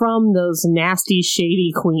things from those nasty,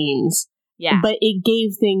 shady queens. Yeah. But it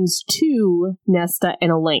gave things to Nesta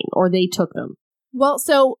and Elaine, or they took them. Well,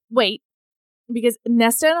 so wait, because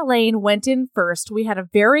Nesta and Elaine went in first. We had a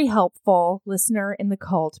very helpful listener in the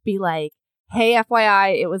cult be like, hey,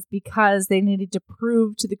 FYI, it was because they needed to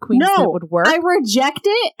prove to the queens that it would work. I reject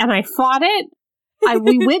it and I fought it.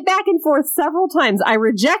 We went back and forth several times. I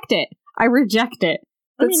reject it. I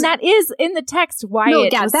mean, that is in the text why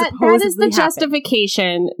that is the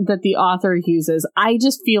justification that the author uses. I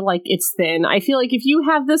just feel like it's thin. I feel like if you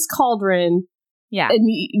have this cauldron, and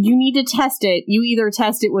you need to test it, you either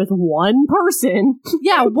test it with one person.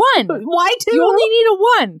 Yeah, one. Why two? You only need a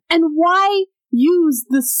one. And why use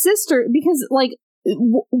the sister? Because,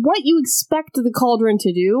 what you expect the cauldron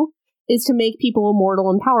to do is to make people immortal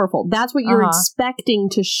and powerful. That's what you're expecting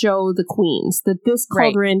to show the queens, that this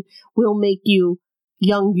cauldron will make you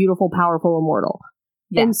young, beautiful, powerful, immortal.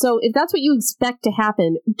 Yeah. And so if that's what you expect to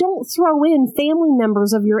happen, don't throw in family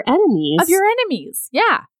members of your enemies.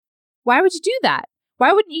 Yeah. Why would you do that?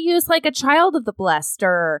 Why wouldn't you use like a child of the blessed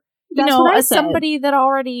or, somebody that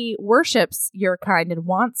already worships your kind and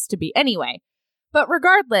wants to be? Anyway, but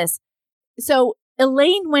regardless, so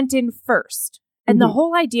Elaine went in first. And the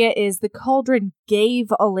whole idea is the cauldron gave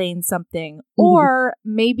Elaine something, or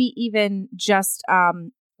maybe even just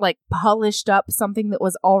polished up something that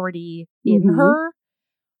was already in her.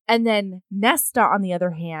 And then Nesta, on the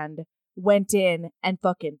other hand, went in and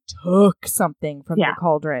fucking took something from the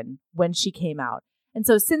cauldron when she came out. And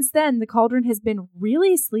so since then, the cauldron has been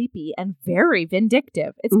really sleepy and very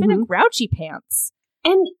vindictive. It's been a grouchy pants.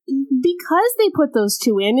 And because they put those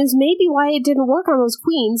two in is maybe why it didn't work on those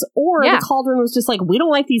queens, or the cauldron was just like, we don't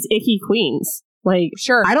like these icky queens. Like,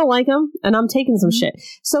 sure, I don't like them, and I'm taking some shit.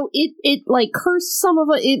 So it cursed some of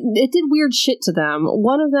it. It did weird shit to them.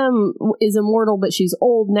 One of them is immortal, but she's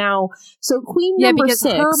old now. So Queen number 6,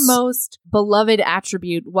 because her most beloved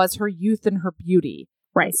attribute was her youth and her beauty.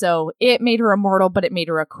 Right. So it made her immortal, but it made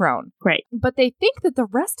her a crone. Right. But they think that the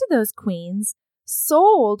rest of those queens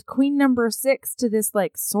sold Queen number 6 to this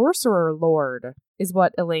sorcerer lord, is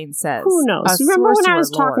what Elaine says. Who knows? Remember when I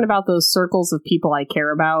was talking about those circles of people I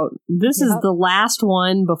care about? This is the last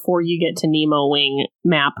one before you get to Nemo Wing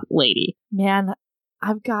map lady. Man,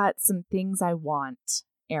 I've got some things I want,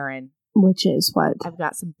 Aaron. Which is what? I've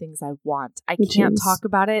got some things I want. I can't talk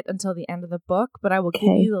about it until the end of the book, but I will give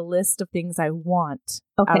you the list of things I want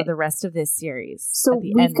out of the rest of this series. So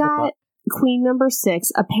we've got Queen number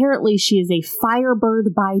 6. Apparently she is a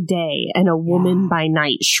firebird by day and a woman by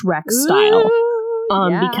night, Shrek style.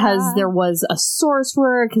 Because there was a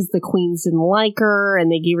sorcerer, because the queens didn't like her, and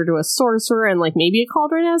they gave her to a sorcerer, and like maybe a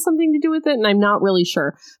cauldron has something to do with it, and I'm not really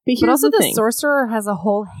sure. But also the thing. Sorcerer has a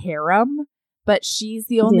whole harem, but she's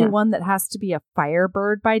the only one that has to be a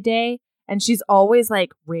firebird by day. And she's always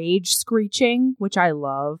like rage screeching, which I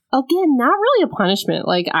love. Again, not really a punishment.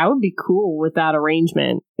 Like, I would be cool with that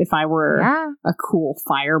arrangement if I were a cool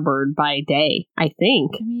firebird by day, I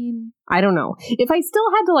think. I mean, I don't know. If I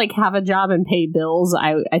still had to like have a job and pay bills,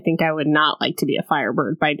 I think I would not like to be a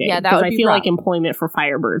firebird by day. Yeah, that would be I feel rough. Like employment for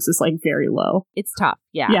firebirds is like very low. It's tough.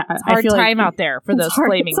 Yeah. It's hard time out there for those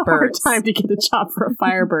flaming birds. It's a hard time to get a job for a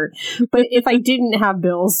firebird. But if I didn't have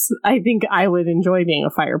bills, I think I would enjoy being a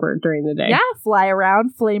firebird during the day. Yeah, fly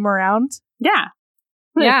around, flame around. Yeah.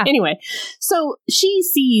 Yeah. Anyway, so she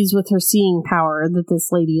sees with her seeing power that this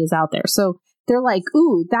lady is out there. So they're like,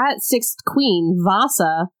 ooh, that 6th queen,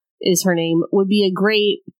 Vasa is her name, would be a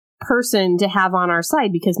great person to have on our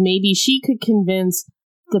side because maybe she could convince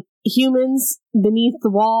the humans beneath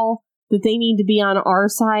the wall that they need to be on our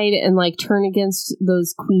side and like turn against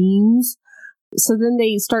those queens. So then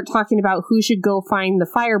they start talking about who should go find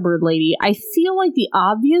the firebird lady. I feel like the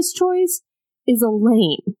obvious choice is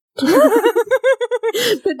Elaine. But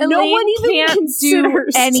Elaine no one even can't do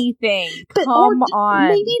anything. Come on.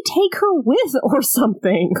 Maybe take her with or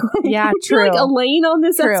something. Yeah, true. I feel like Elaine on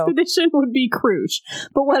this expedition would be crucial.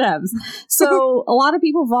 But whatevs. So a lot of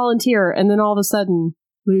people volunteer, and then all of a sudden,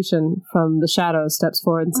 Lucien from the shadows steps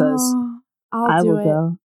forward and says, I will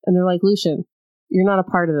go. And they're like, Lucien, you're not a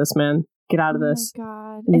part of this, man. Get out of this. Oh my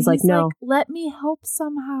God. And he's like, no. Let me help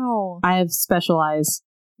somehow. I have special eyes.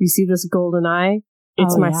 You see this golden eye?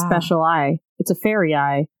 It's my special eye. It's a fairy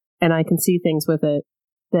eye, and I can see things with it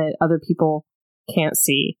that other people can't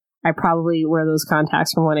see. I probably wear those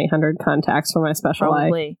contacts from 1-800 contacts for my special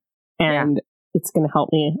eye. And it's going to help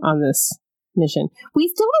me on this mission. We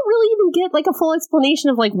still don't really even get like a full explanation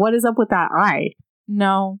of like what is up with that eye.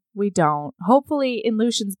 No, we don't. Hopefully in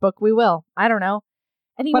Lucien's book we will. I don't know.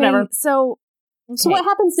 Anyway, whatever. So what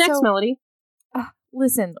happens next, Melody?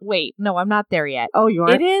 Listen, wait. No, I'm not there yet. Oh, you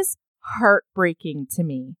aren't? It is heartbreaking to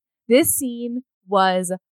me. This scene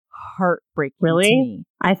was heartbreaking to me.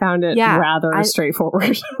 I found it rather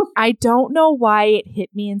straightforward. I don't know why it hit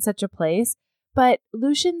me in such a place, but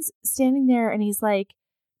Lucien's standing there and he's like,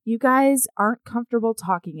 you guys aren't comfortable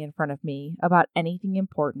talking in front of me about anything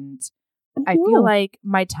important. I feel like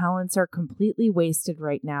my talents are completely wasted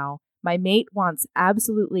right now. My mate wants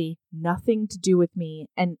absolutely nothing to do with me,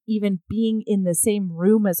 and even being in the same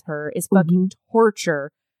room as her is fucking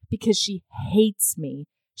torture because she hates me.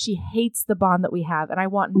 She hates the bond that we have, and I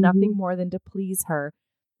want nothing more than to please her.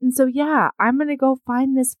 And so, I'm going to go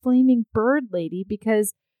find this flaming bird lady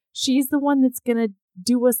because she's the one that's going to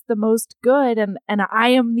do us the most good, and I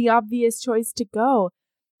am the obvious choice to go.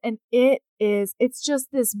 And it's just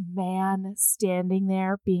this man standing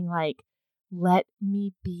there being like, let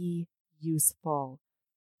me be useful.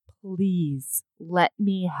 Please let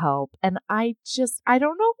me help. And I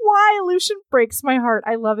don't know why Lucien breaks my heart.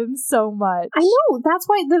 I love him so much. I know. That's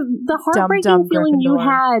why the heartbreaking feeling Gryffindor. You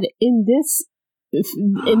had in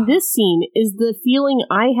this scene is the feeling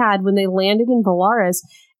I had when they landed in Velaris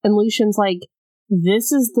and Lucien's like,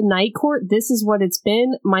 this is the Night Court. This is what it's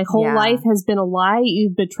been. My whole life has been a lie.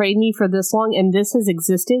 You've betrayed me for this long, and this has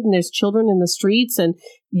existed, and there's children in the streets, and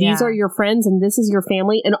these are your friends, and this is your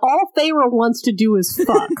family, and all Feyre wants to do is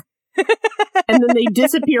fuck. And then they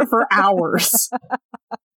disappear for hours.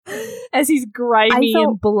 As he's grimy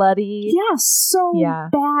and bloody. Yeah, so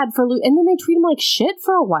bad for Luke. And then they treat him like shit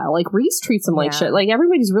for a while. Like, Rhys treats him like shit. Like,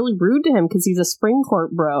 everybody's really rude to him because he's a Spring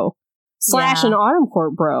Court bro. / an Autumn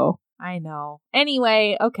Court bro. I know.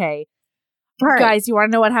 Anyway, okay. All right. Guys, you want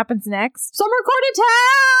to know what happens next? Summer Court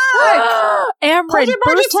attack! Amren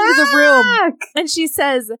bursts into the room and she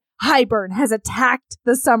says, Hybern has attacked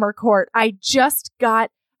the Summer Court. I just got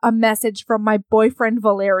a message from my boyfriend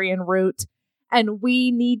Valerian Root and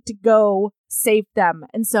we need to go save them.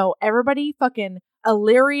 And so everybody fucking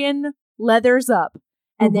Illyrian leathers up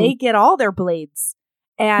and they get all their blades.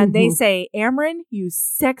 And they say, Amren, you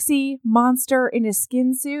sexy monster in a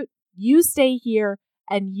skin suit, you stay here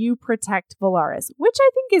and you protect Velaris, which I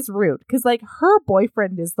think is rude because like her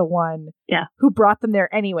boyfriend is the one who brought them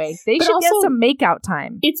there anyway. They should get some makeout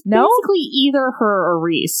time. It's basically either her or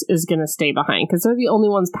Rhys is going to stay behind because they're the only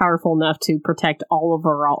ones powerful enough to protect all of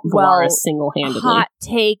Velaris single-handedly. Hot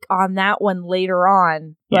take on that one later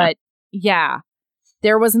on, but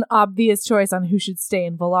there was an obvious choice on who should stay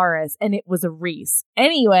in Velaris, and it was a Rhys.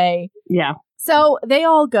 Anyway. Yeah. So they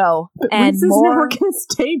all go, but and Rhys is never gonna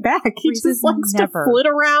stay back. He just likes to flit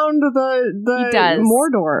around the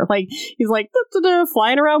Mordor. Like he's like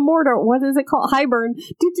flying around Mordor. What is it called? Hybern.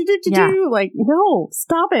 Like no,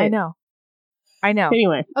 stop it. I know.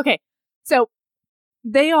 Anyway, okay. So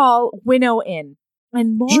they all winnow in,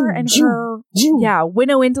 and Mor and her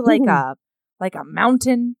winnow into like a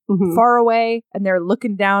mountain far away, and they're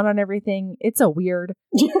looking down on everything. It's a weird.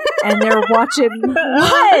 And they're watching.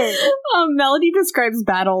 What? Melody Describes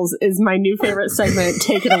Battles is my new favorite segment.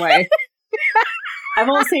 Take it away. I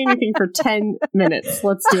won't say anything for 10 minutes.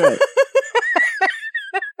 Let's do it.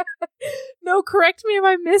 No, correct me if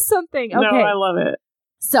I missed something. Okay. No, I love it.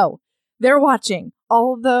 So they're watching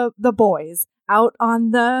all the boys out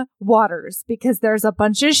on the waters because there's a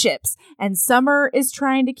bunch of ships and Summer is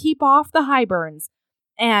trying to keep off the Highburns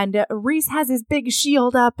and Rhys has his big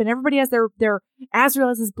shield up and everybody has their Azriel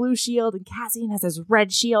has his blue shield and Cassian has his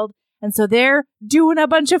red shield and so they're doing a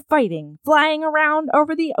bunch of fighting flying around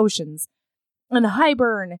over the oceans. And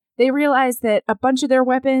Highburn, they realize that a bunch of their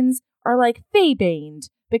weapons are like Feybaned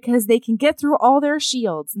because they can get through all their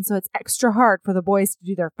shields and so it's extra hard for the boys to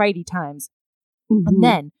do their fighty times. And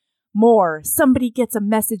then somebody gets a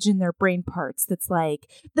message in their brain parts that's like,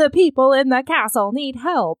 the people in the castle need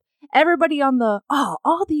help. Everybody on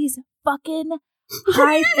all these fucking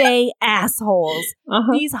high fae assholes,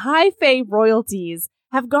 these high fae royalties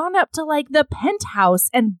have gone up to like the penthouse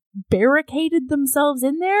and barricaded themselves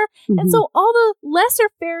in there. And so all the lesser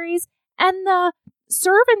fairies and the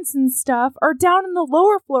servants and stuff are down in the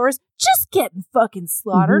lower floors just getting fucking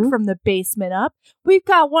slaughtered from the basement up. We've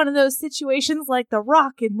got one of those situations like The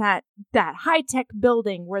Rock in that high-tech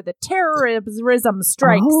building where the terrorism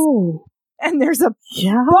strikes. And there's a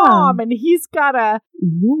bomb and he's got a...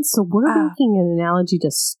 So we're making an analogy to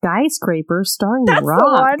Skyscraper starring The Rock. The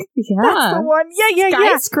one. Yeah. That's the one.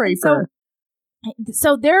 Yeah. Skyscraper. The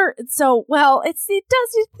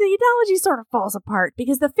analogy sort of falls apart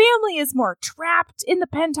because the family is more trapped in the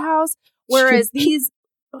penthouse, whereas these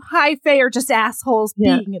high fae are just assholes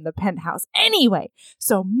being in the penthouse. Anyway,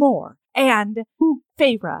 so Mor and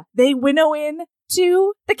Feyre, they winnow in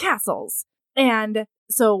to the castles. And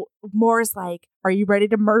so Mor's like, are you ready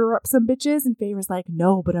to murder up some bitches? And Feyre's like,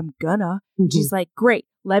 no, but I'm gonna. She's like, great.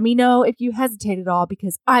 Let me know if you hesitate at all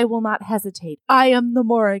because I will not hesitate. I am the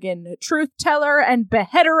Morrigan, truth teller and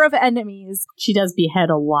beheader of enemies. She does behead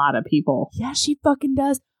a lot of people. Yeah, she fucking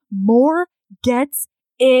does. Mor gets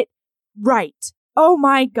it right. Oh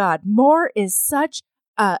my God. Mor is such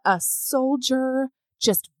a soldier,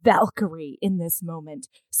 just Valkyrie in this moment.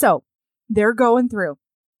 So they're going through.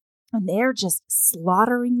 And they're just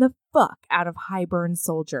slaughtering the fuck out of Highburn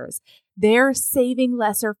soldiers. They're saving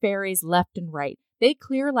lesser fairies left and right. They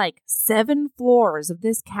clear like 7 floors of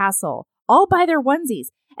this castle, all by their onesies.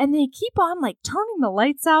 And they keep on like turning the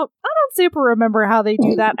lights out. I don't super remember how they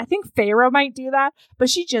do that. I think Feyre might do that. But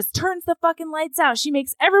she just turns the fucking lights out. She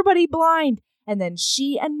makes everybody blind. And then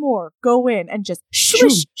she and Mor go in and just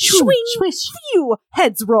swish, swing, phew,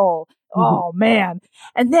 heads roll. Oh, man.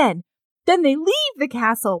 And then they leave the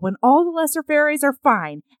castle when all the lesser fairies are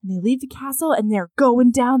fine. And they leave the castle and they're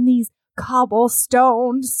going down these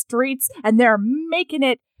cobblestone streets and they're making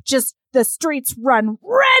it just the streets run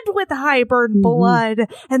red with Highburn blood.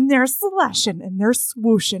 And they're slashing and they're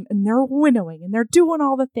swooshing and they're winnowing and they're doing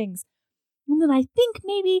all the things. And then I think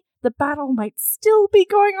maybe the battle might still be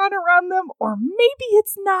going on around them or maybe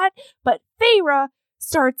it's not. But Feyre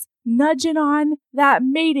starts nudging on that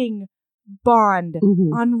mating bond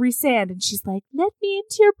on Rhysand and she's like, let me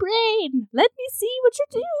into your brain, let me see what you're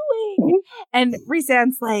doing. And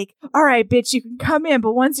Rhysand's like, all right bitch, you can come in,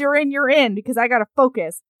 but once you're in because I gotta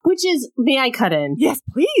focus. Which is, may I cut in? Yes,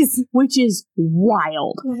 please. Which is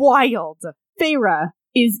wild. Feyre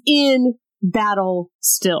is in battle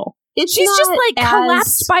still. She's just like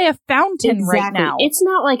collapsed by a fountain right now. It's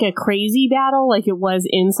not like a crazy battle like it was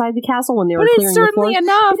inside the castle when they were clearing the floor. But it's certainly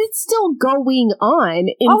enough. But it's still going on.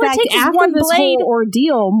 In fact, after this whole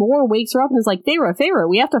ordeal, Mor wakes her up and is like, Feyre,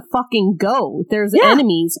 we have to fucking go. There's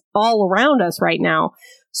enemies all around us right now.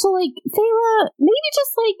 So like, Feyre, maybe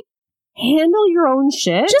just like handle your own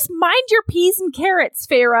shit. Just mind your peas and carrots,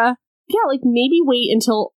 Feyre. Yeah, like maybe wait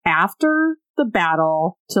until after the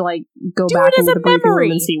battle to like go back into the briefing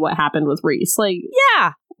room and see what happened with Rhys. Like,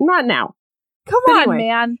 yeah, not now. Come on,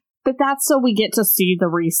 man. But that's so we get to see the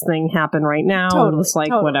Rhys thing happen right now. Totally, it's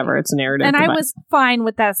like, whatever, it's a narrative and device. I was fine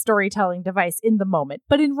with that storytelling device in the moment.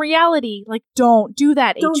 But in reality, like, don't do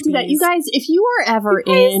that, Don't do that. You guys, if you are ever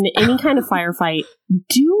in any kind of firefight,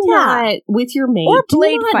 do not, with your mate, or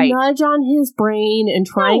blade fight, nudge on his brain and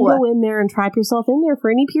try and go in there and trap yourself in there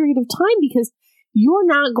for any period of time, because you're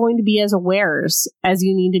not going to be as aware as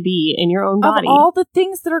you need to be in your own body. Of all the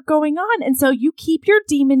things that are going on. And so you keep your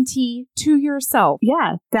demon tea to yourself.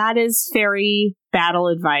 Yeah, that is fairy battle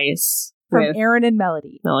advice. From Aaron and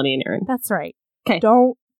Melody. Melody and Aaron. That's right. Okay.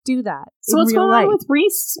 Don't do that. So what's going on with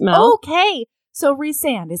Rhys, Mel? Okay. So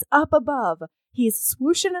Rhysand is up above. He's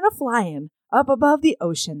swooshing and a-flying up above the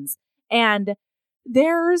oceans. And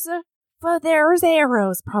there's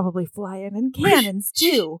arrows probably flying and cannons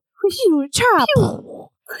too. Chop.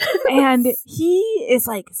 And he is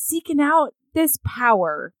like seeking out this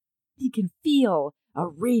power. He can feel a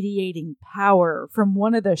radiating power from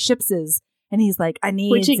one of the shipses, and he's like, I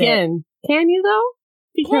need Which again, can you though?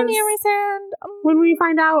 Because can you, Rhysand? When we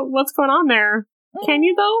find out what's going on there, can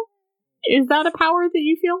you though? Is that a power that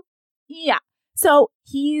you feel? Yeah. So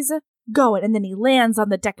he's going, and then he lands on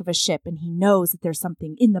the deck of a ship, and he knows that there's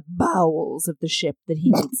something in the bowels of the ship that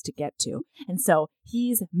he needs to get to. And so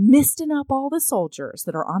he's misting up all the soldiers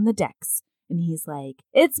that are on the decks, and he's like,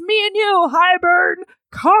 it's me and you, Hybern!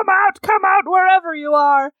 Come out wherever you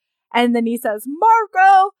are! And then he says,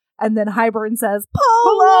 Marco! And then Hybern says,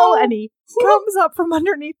 Polo! And he comes up from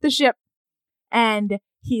underneath the ship, and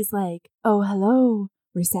he's like, oh, hello,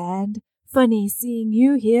 Rhysand. Funny seeing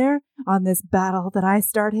you here on this battle that I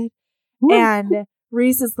started. And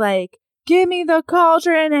Rhys is like, give me the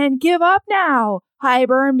cauldron and give up now,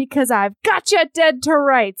 Hybern, because I've got you dead to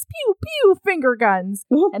rights. Pew, pew, finger guns.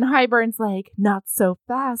 And Hybern's like, not so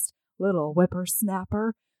fast, little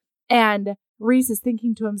whippersnapper. And Rhys is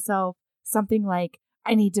thinking to himself something like,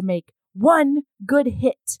 I need to make one good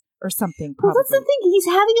hit or something, probably. Well, that's the thing. He's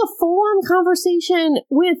having a full-on conversation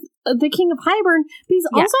with the King of Hybern, but he's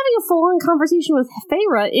also having a full-on conversation with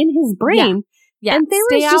Feyre in his brain. Yeah, and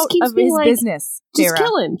Feyre just keeps being like, business. Just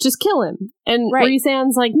kill him. And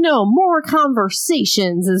Rhysand's like, no, more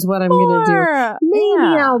conversations is what I'm going to do.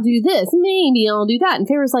 Maybe I'll do this. Maybe I'll do that. And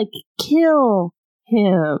Feyre's like, kill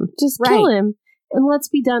him. Just kill him. And let's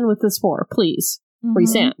be done with this war, please.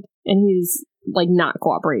 Rhysand. And he's like not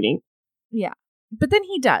cooperating. Yeah. But then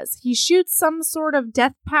he does. He shoots some sort of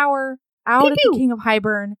death power out at the King of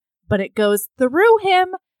Hybern, but it goes through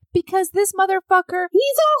him. Because this motherfucker...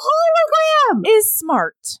 He's a hologram! ...is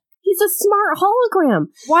smart. He's a smart hologram.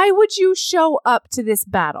 Why would you show up to this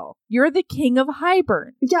battle? You're the King of Hybern.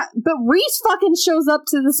 Yeah, but Rhys fucking shows up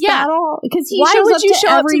to this battle. Because he Why shows would up you to show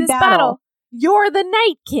every up to this battle? You're the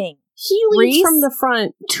Night King. He leads from the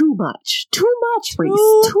front too much. Too much, Rhys.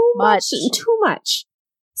 Too much.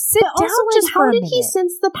 Sit down just for a minute. How did he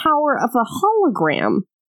sense the power of a hologram?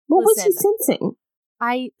 What was he sensing?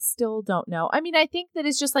 I still don't know. I mean, I think that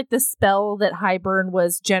it's just like the spell that Hybern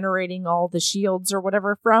was generating all the shields or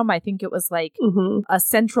whatever from. I think it was like a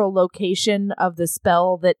central location of the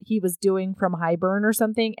spell that he was doing from Hybern or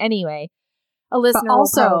something. Anyway, a listener will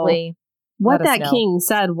probably what that king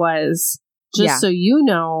said was, just so you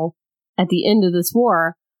know, at the end of this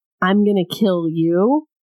war, I'm going to kill you.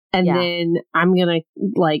 And then I'm going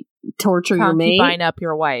to, like, torture your mate. Concubine up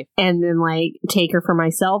your wife. And then, like, take her for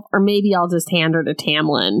myself. Or maybe I'll just hand her to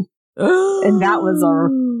Tamlin. And that was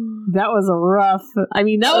a rough... I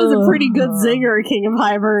mean, that was a pretty good zinger, King of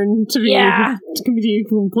Hybern, to be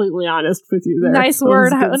completely honest with you there. Nice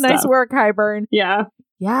work, Hybern. Yeah.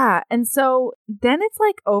 Yeah, and so then it's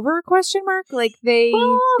like over, question mark? Like they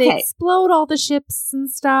explode all the ships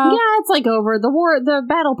and stuff. Yeah, it's like over. The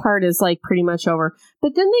battle part is like pretty much over.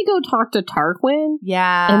 But then they go talk to Tarquin.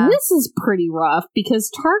 Yeah. And this is pretty rough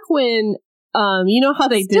because Tarquin, you know how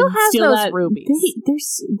they still did has steal those that rubies.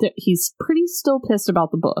 He's pretty still pissed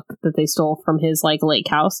about the book that they stole from his like lake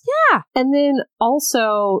house. Yeah. And then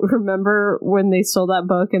also remember when they stole that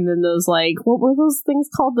book and then those like what were those things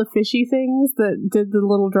called, the fishy things that did the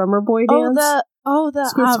little drummer boy dance? The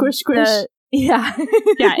squish squish squish. Yeah.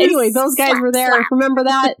 Yeah, anyway, those guys were there. Slap. Remember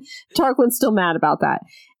that? Tarquin's still mad about that.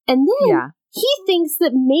 And then he thinks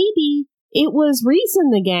that maybe it was Rhys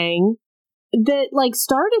and the gang that like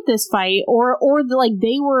started this fight or like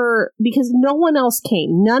they were, because no one else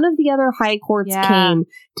came. None of the other high courts came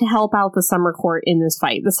to help out the summer court in this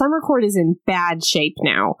fight. The summer court is in bad shape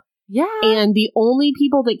now. Yeah. And the only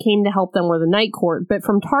people that came to help them were the night court. But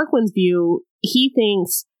from Tarquin's view, he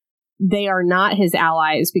thinks they are not his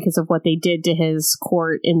allies because of what they did to his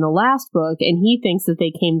court in the last book, and he thinks that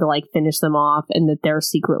they came to like finish them off and that they're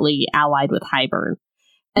secretly allied with Hybern.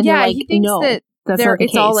 And yeah, like, he thinks no, that that's not the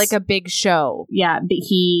it's case. all like a big show. Yeah, but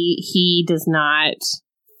he does not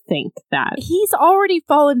think that. He's already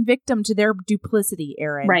fallen victim to their duplicity,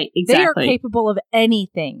 Aaron. Right, exactly. They are capable of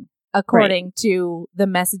anything, according to the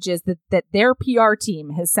messages that their PR team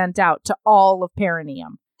has sent out to all of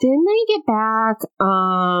Perineum. Then they get back,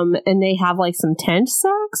 and they have like some tent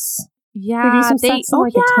sex. Yeah, they do some sex in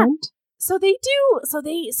like a tent. So they do.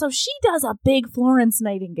 So she does a big Florence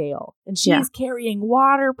Nightingale, and she's carrying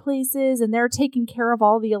water places, and they're taking care of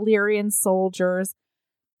all the Illyrian soldiers.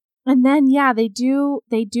 And then they do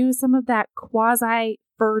some of that quasi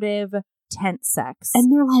furtive tent sex.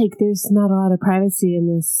 And they're like, there's not a lot of privacy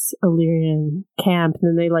in this Illyrian camp. And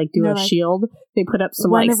then they like do a shield. They put up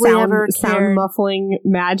some like sound muffling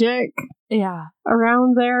magic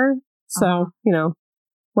around there. So,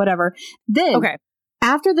 whatever. Then,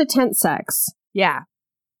 after the tent sex. Yeah.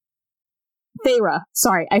 Feyre,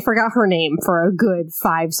 sorry, I forgot her name for a good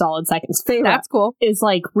 5 solid seconds. Feyre. That's cool. Is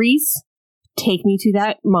like, Rhys, take me to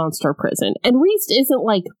that monster prison. And Rhys isn't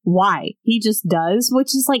like, why? He just does, which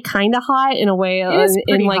is like kind of hot in a way,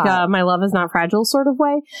 in like a My Love Is Not Fragile sort of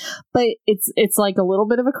way. But it's like a little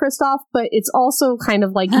bit of a Kristoff, but it's also kind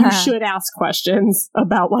of like you should ask questions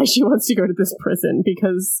about why she wants to go to this prison,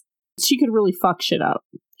 because she could really fuck shit up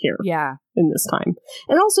here. Yeah. In this time.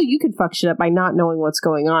 And also you could fuck shit up by not knowing what's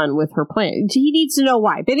going on with her plan. He needs to know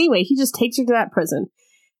why. But anyway, he just takes her to that prison.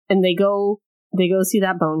 And they go see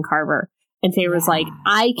that bone carver. And Feyre's like,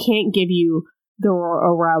 I can't give you the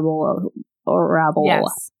Orable.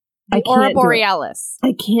 Yes. The Aurora Borealis.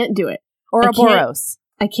 I can't do it. Ouroboros.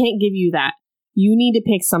 I can't give you that. You need to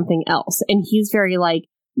pick something else. And he's very like,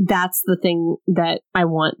 that's the thing that I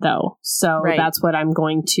want, though. So that's what I'm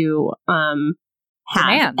going to have.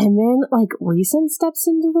 Demand. And then like Rhys steps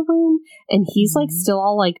into the room, and he's like still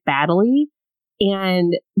all like battly.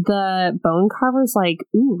 And the bone carver's like,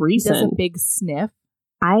 ooh, Rhys. He does a big sniff.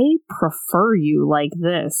 I prefer you like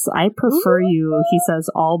this. I prefer you, he says,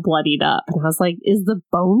 all bloodied up. And I was like, is the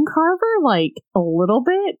bone carver like a little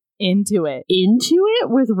bit into it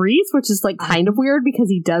with Rhys, which is like kind of weird because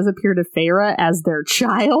he does appear to Feyre as their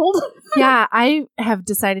child. Yeah, I have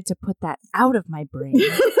decided to put that out of my brain.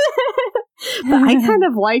 But I kind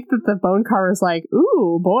of like that the bone carver's like,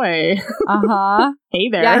 ooh, boy. Uh-huh. Hey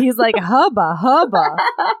there. Yeah, he's like, hubba.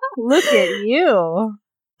 Look at you.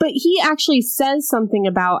 But he actually says something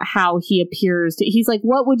about how he appears to, he's like,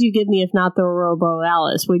 what would you give me if not the Aurora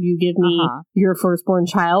Borealis? Would you give me your firstborn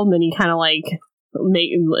child? And then he kind of like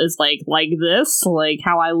is like this, like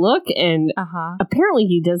how I look. And apparently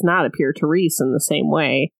he does not appear to Rhys in the same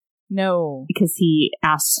way. No. Because he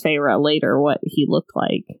asks Feyre later what he looked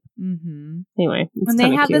like. Mm-hmm. Anyway. And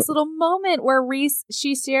they have this little moment where Rhys,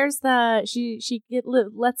 she shares lets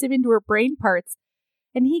him into her brain parts.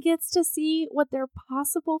 And he gets to see what their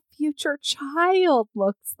possible future child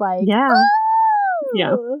looks like. Yeah. Oh!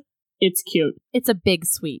 Yeah. It's cute. It's a big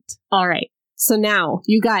sweet. All right. So now,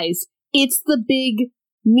 you guys, it's the big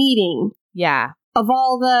meeting. Yeah. Of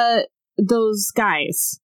all those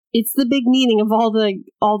guys. It's the big meeting of all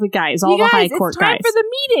the guys, all the high court guys. It's time for the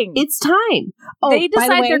meeting. It's time. Oh, they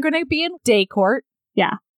decide they're going to be in day court.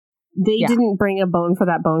 Yeah. They didn't bring a bone for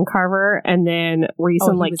that bone carver, and then Rhys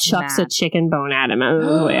chucks a chicken bone at him on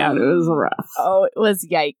his way out. It was rough. Oh, it was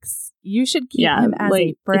yikes. You should keep him as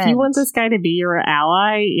a friend. If you want this guy to be your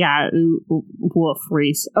ally, woof,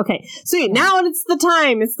 Rhys. Okay, so now it's the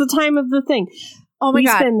time. It's the time of the thing. Oh my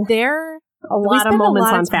God. There a lot of moments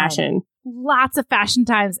on fashion. Lots of fashion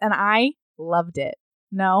times, and I loved it.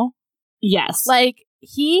 No? Yes. Like,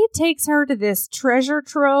 he takes her to this treasure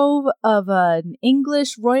trove of an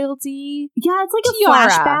English royalty. Yeah, it's like a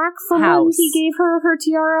flashback from when he gave her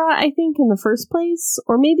tiara, I think, in the first place.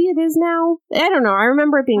 Or maybe it is now. I don't know. I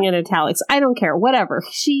remember it being in italics. I don't care. Whatever.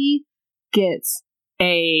 She gets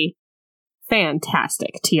a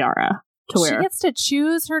fantastic tiara to wear. She gets to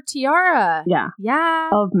choose her tiara. Yeah. Yeah.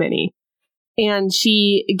 Of many. And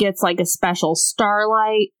she gets like a special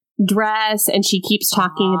starlight dress, and she keeps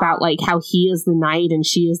talking about like how he is the night and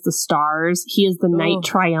she is the stars. He is the night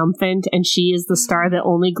triumphant, and she is the star that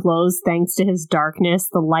only glows thanks to his darkness,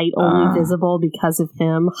 the light only visible because of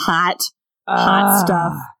him. Hot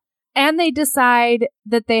stuff. And they decide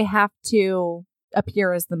that they have to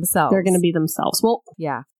appear as themselves. They're going to be themselves. Well,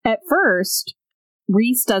 yeah. At first,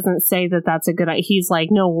 Rhys doesn't say that that's a good idea. He's like,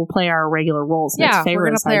 no, we'll play our regular roles. Yeah, we're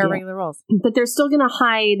going to play our regular roles. But they're still going to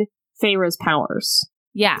hide Feyre's powers.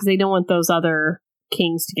 Yeah. Because they don't want those other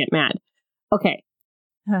kings to get mad. Okay.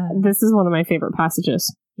 This is one of my favorite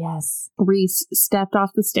passages. Yes. Rhys stepped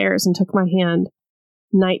off the stairs and took my hand.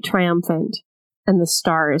 Night triumphant, and the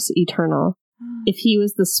stars eternal. If he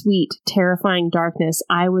was the sweet, terrifying darkness,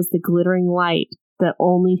 I was the glittering light that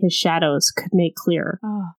only his shadows could make clear.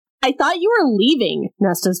 Oh. I thought you were leaving,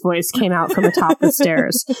 Nesta's voice came out from atop the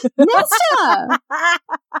stairs. Nesta!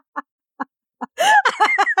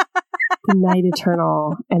 The night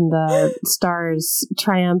eternal and the stars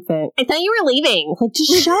triumphant. I thought you were leaving. Like,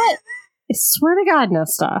 just shut. I swear to God,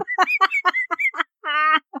 Nesta.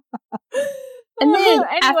 And then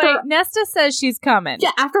anyway, Nesta says she's coming. Yeah,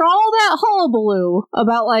 after all that hullabaloo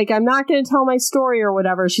about, like, I'm not going to tell my story or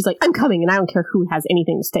whatever, she's like, I'm coming, and I don't care who has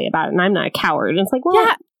anything to say about it, and I'm not a coward. And it's like, well...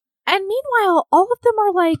 Yeah, and meanwhile, all of them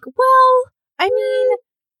are like, well, I mean,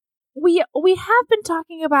 we have been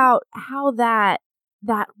talking about how that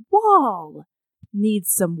wall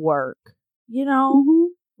needs some work, you know? Mm-hmm.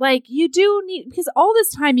 Like, you do need... Because all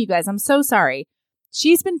this time, you guys, I'm so sorry.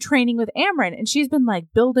 She's been training with Amren, and she's been, like,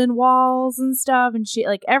 building walls and stuff, and she,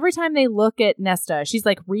 like, every time they look at Nesta, she's,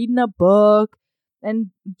 like, reading a book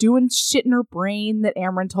and doing shit in her brain that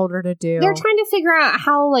Amren told her to do. They're trying to figure out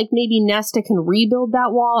how, like, maybe Nesta can rebuild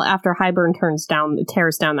that wall after Hybern tears down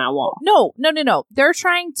that wall. No. They're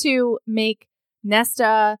trying to make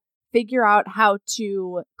Nesta figure out how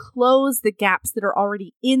to close the gaps that are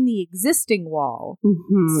already in the existing wall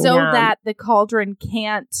so that the cauldron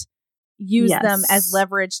can't use them as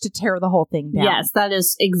leverage to tear the whole thing down. Yes, that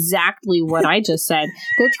is exactly what I just said.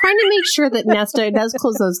 They're trying to make sure that Nesta does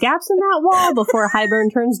close those gaps in that wall before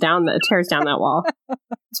Hybern tears down that wall.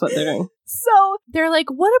 That's what they're doing. So they're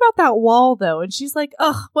like, what about that wall, though? And she's like,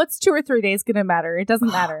 ugh, what's 2 or 3 days going to matter? It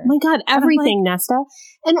doesn't matter. Oh my God, everything, Nesta.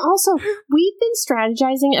 And also, we've been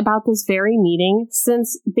strategizing about this very meeting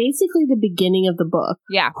since basically the beginning of the book.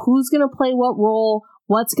 Yeah. Who's going to play what role?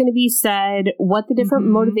 What's going to be said, what the different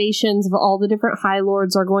motivations of all the different High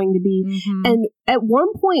Lords are going to be. Mm-hmm. And at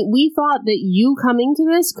one point, we thought that you coming to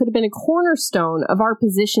this could have been a cornerstone of our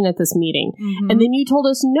position at this meeting. Mm-hmm. And then you told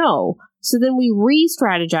us no. So then we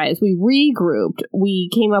re-strategized, we regrouped, we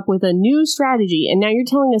came up with a new strategy. And now you're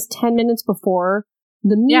telling us 10 minutes before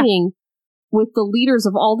the meeting with the leaders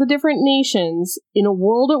of all the different nations in a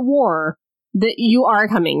world at war that you are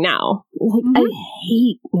coming now. Like, I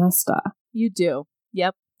hate Nesta. You do.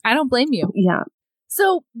 Yep. I don't blame you. Yeah.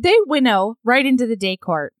 So they winnow right into the day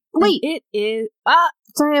court. Wait. It is...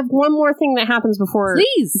 Sorry, I have one more thing that happens before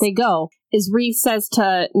they go. Is Rhys says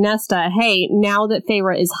to Nesta, hey, now that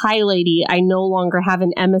Feyre is High Lady, I no longer have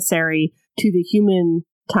an emissary to the human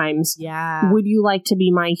times. Yeah. Would you like to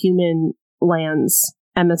be my human lands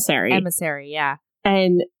emissary? Emissary, yeah.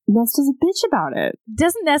 And Nesta's a bitch about it.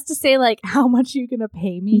 Doesn't Nesta say, like, how much are you going to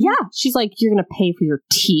pay me? Yeah. She's like, you're going to pay for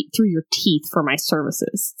your teeth for my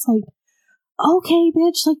services. It's like, okay,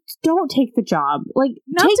 bitch, like, don't take the job. Like,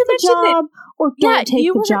 not take to the job or don't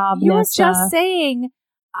take the job, you Nesta. You were just saying,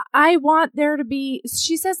 I want there to be...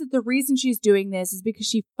 She says that the reason she's doing this is because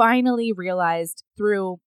she finally realized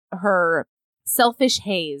through her selfish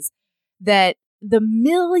haze that the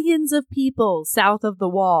millions of people south of the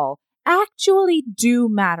wall actually do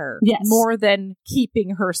matter more than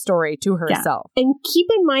keeping her story to herself. Yeah. And keep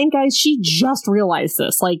in mind, guys, she just realized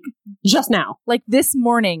this, like, just now. Like, this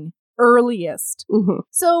morning, earliest. Mm-hmm.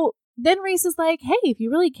 So then Rhys is like, hey, if you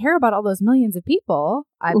really care about all those millions of people,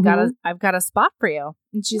 I've got a spot for you.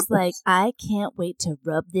 And she's like, I can't wait to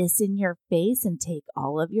rub this in your face and take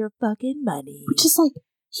all of your fucking money. Just like,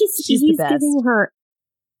 he's giving her...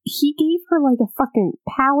 He gave her, like, a fucking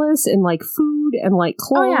palace and, like, food and, like,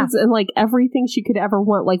 clothes and, like, everything she could ever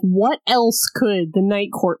want. Like, what else could the Night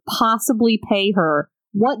Court possibly pay her?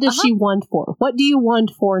 What does she want for? What do you want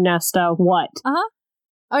for, Nesta? What?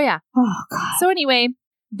 Oh, yeah. Oh, God. So anyway,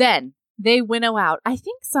 then they winnow out. I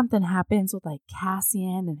think something happens with, like,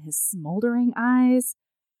 Cassian and his smoldering eyes.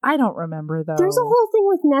 I don't remember, though. There's a whole thing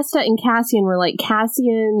with Nesta and Cassian where, like,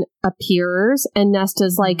 Cassian appears and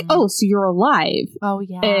Nesta's like, oh, so you're alive. Oh,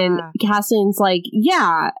 yeah. And Cassian's like,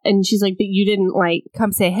 yeah. And she's like, but you didn't, like...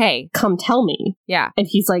 Come say hey. Come tell me. Yeah. And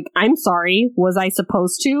he's like, I'm sorry. Was I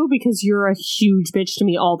supposed to? Because you're a huge bitch to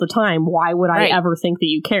me all the time. Why would I ever think that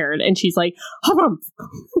you cared? And she's like, harumph.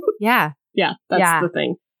 Yeah. Yeah, that's the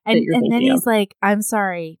thing. And then he's like, I'm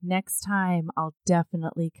sorry, next time I'll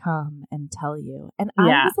definitely come and tell you. And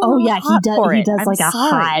I was he does like a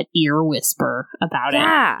hot ear whisper about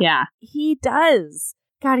it. Yeah. He does.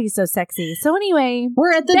 God, he's so sexy. So anyway,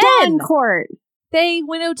 we're at the Dawn Court. They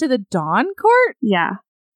winnow to the Dawn Court? Yeah.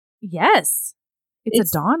 Yes. It's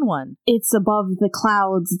a dawn one. It's above the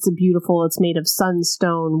clouds. It's made of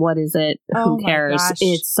sunstone. What is it? Who cares? Gosh.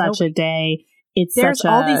 It's such a day. There's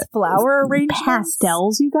all these flower arrangements.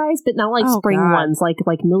 Pastels, you guys, but not like spring ones, like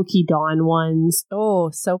Milky Dawn ones. Oh,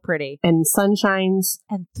 so pretty. And sunshines.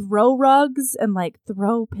 And throw rugs and like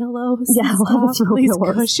throw pillows. Yeah, a lot of throw these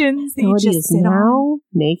pillows. Cushions that you just sit on.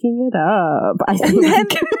 Making it up.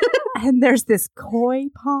 And there's this koi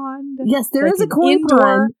pond. Yes, there is a koi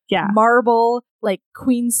pond. Yeah. Marble, like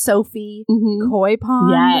Queen Sophie koi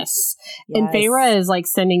pond. Yes. And Feyre is like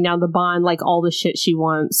sending down the bond, like all the shit she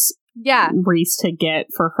wants Rhys to get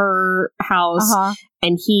for her house.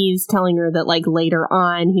 And he's telling her that like later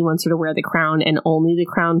on he wants her to wear the crown and only the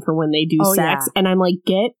crown for when they do sex. And I'm like,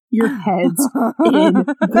 get your heads in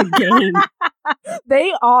the game.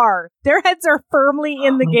 They are. Their heads are firmly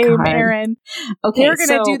in the game, God. Aaron. Okay, they're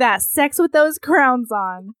gonna do that sex with those crowns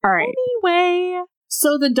on. All right. Anyway.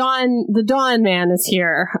 So the Dawn man is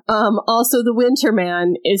here. Also the Winter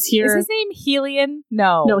man is here. Is his name Helion?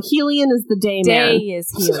 No, Helion is the Day man. Day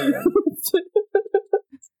is Helion.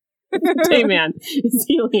 Day man is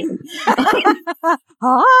Helion.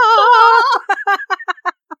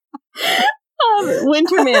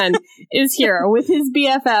 Winter man is here with his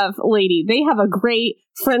BFF lady. They have a great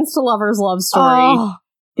friends to lovers love story. Oh,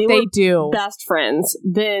 they do. Best friends.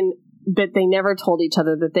 But they never told each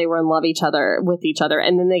other that they were in love with each other.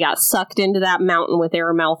 And then they got sucked into that mountain with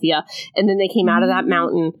Aramalthea. And then they came out of that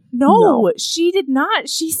mountain. No, she did not.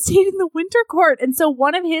 She stayed in the Winter Court. And so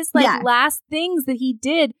one of his last things that he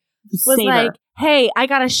did was like, hey, I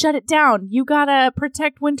gotta shut it down. You gotta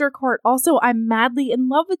protect Winter Court. Also, I'm madly in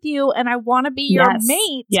love with you and I want to be your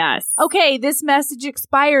mate. Yes. Okay, this message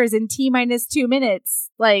expires in T-2 minutes.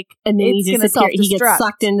 Like, and then he gets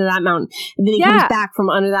sucked into that mountain. And then he comes back from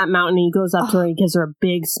under that mountain and he goes up to her and he gives her a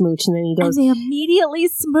big smooch. And then he goes, and they immediately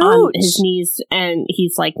smooch on his knees and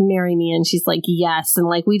he's like, marry me. And she's like, yes. And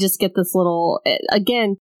like, we just get this little,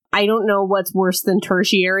 again, I don't know what's worse than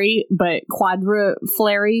tertiary, but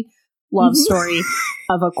quadriflary love story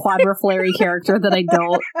of a quadriflary character that I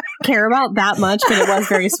don't care about that much, but it was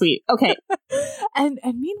very sweet. Okay. And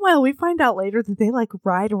meanwhile, we find out later that they like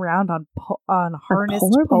ride around on harnessed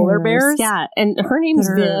polar bears. Yeah, and her name's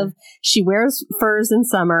Viv. She wears furs in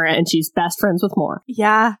summer, and she's best friends with Mor.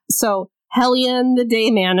 Yeah. So Helion, the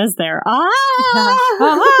Day man, is there.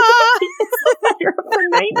 You're a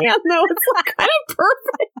nightmare. No, it's like kind of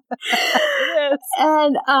perfect. Yes.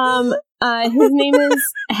 And his name is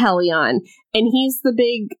Helion, and he's the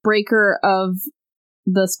big breaker of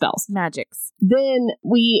the spells. Magics. Then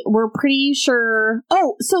we're pretty sure...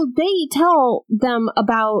 Oh, so they tell them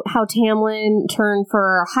about how Tamlin turned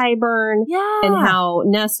for Hybern. Yeah. And how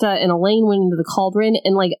Nesta and Elaine went into the cauldron.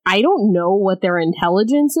 And, like, I don't know what their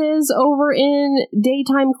intelligence is over in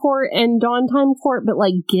Daytime Court and Dawntime Court, but,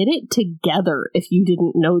 like, get it together if you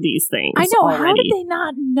didn't know these things I know. already. How did they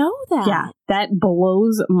not know that? Yeah, that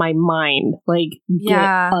blows my mind. Like, get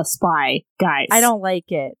a spy, guys. I don't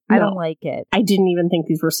like it. No. I don't like it. I didn't even think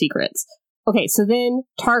these were secrets. Okay, so then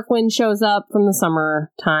Tarquin shows up from the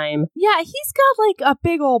summertime. Yeah, he's got like a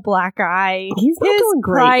big old black eye. He's not doing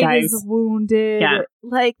great, pride guys. Is wounded. Yeah.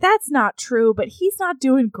 Like, that's not true, but he's not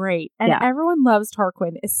doing great. And everyone loves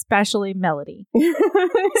Tarquin, especially Melody.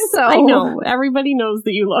 So I know. Everybody knows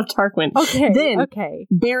that you love Tarquin. Okay. Then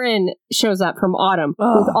Baron shows up from Autumn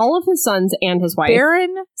with all of his sons and his wife.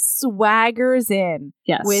 Baron swaggers in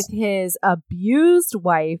with his abused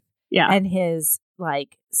wife and his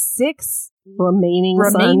like 6 remaining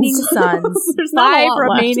sons. There's 5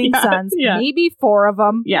 remaining sons. Yeah. Maybe 4 of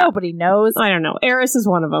them. Yeah. Nobody knows. I don't know. Eris is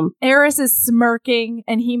one of them. Eris is smirking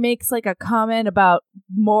and he makes like a comment about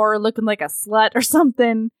Mor looking like a slut or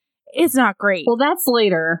something. It's not great. Well, that's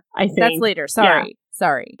later, I think. That's later. Sorry.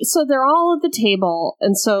 So they're all at the table,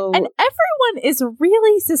 and everyone is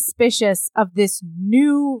really suspicious of this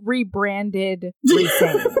new rebranded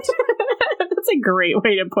Rhysand. That's a great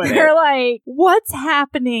way to put it. They're like, what's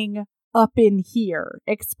happening up in here?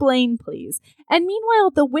 Explain, please. And meanwhile,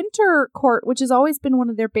 the Winter Court, which has always been one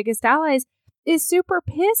of their biggest allies, is super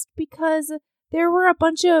pissed because there were a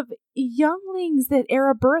bunch of younglings that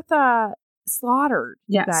Arabertha slaughtered,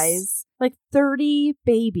 you guys. Like 30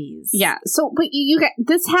 babies. Yeah. So, but you guys,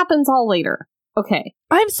 this happens all later. Okay.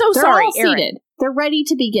 I'm so sorry, all Aaron. Seated. They're ready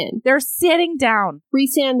to begin. They're sitting down.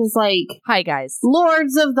 Rhysand is like, hi, guys.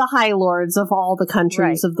 Lords of the High Lords of all the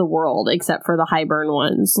countries of the world, except for the Hybern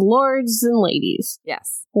ones. Lords and ladies.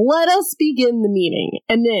 Yes. Let us begin the meeting.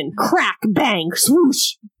 And then, crack, bang,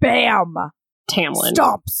 swoosh. Bam. Tamlin.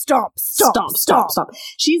 Stomp.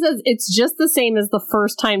 She says it's just the same as the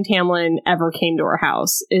first time Tamlin ever came to her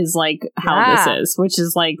house is like how this is, which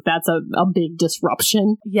is like, that's a big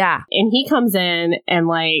disruption. Yeah. And he comes in and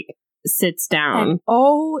like sits down.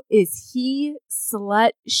 And is he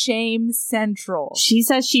slut shame central? She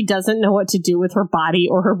says she doesn't know what to do with her body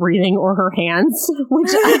or her breathing or her hands, which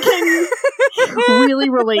I can really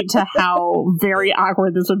relate to how very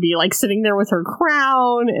awkward this would be, like sitting there with her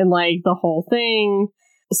crown and like the whole thing.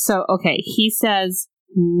 So, okay, he says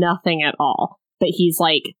nothing at all, but he's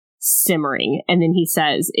like simmering. And then he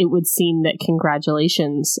says, it would seem that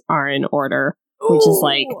congratulations are in order, which is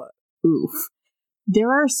like, oof.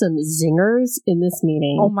 There are some zingers in this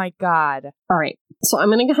meeting. Oh my God. All right. So I'm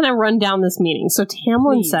going to kind of run down this meeting. So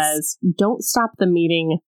Tamlin says, don't stop the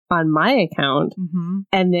meeting on my account. Mm-hmm.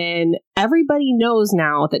 And then everybody knows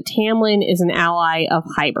now that Tamlin is an ally of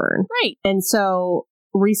Hybern. Right. And so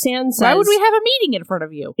Rhysand says... Why would we have a meeting in front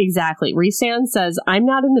of you? Exactly. Rhysand says, I'm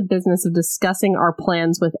not in the business of discussing our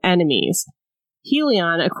plans with enemies.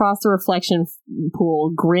 Helion, across the reflection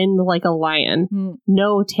pool, grinned like a lion.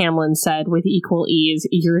 No, Tamlin said with equal ease,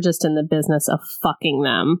 you're just in the business of fucking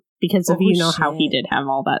them. Because if you know how he did have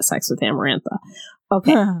all that sex with Amarantha.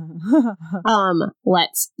 Okay.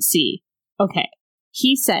 Let's see. Okay.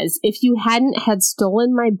 He says, if you hadn't had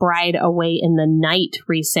stolen my bride away in the night,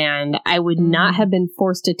 Rhysand, I would not have been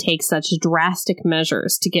forced to take such drastic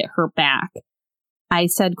measures to get her back. I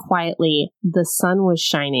said quietly, the sun was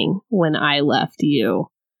shining when I left you.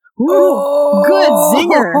 Ooh, good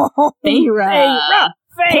zinger. Feyre.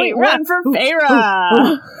 Run for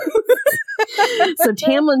Feyre. So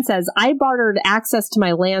Tamlin says, I bartered access to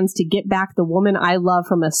my lands to get back the woman I love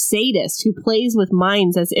from a sadist who plays with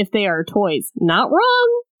minds as if they are toys. Not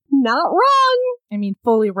wrong. Not wrong. I mean,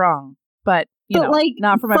 fully wrong. But, you know, like,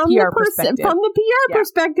 not from a PR perspective. From the PR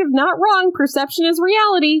perspective, not wrong. Perception is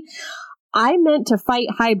reality. I meant to fight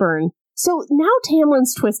Hybern. So now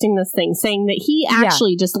Tamlin's twisting this thing, saying that he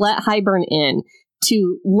actually just let Hybern in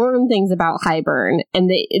to learn things about Hybern, and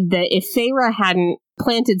that if Feyre hadn't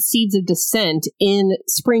planted seeds of dissent in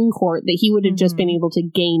Springcourt, that he would have just been able to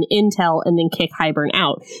gain intel and then kick Hybern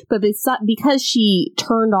out. But because she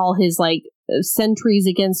turned all his like sentries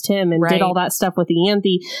against him and did all that stuff with the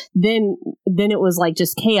Anthe, then it was like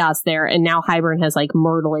just chaos there, and now Hybern has like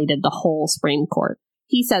myrtleated the whole Springcourt.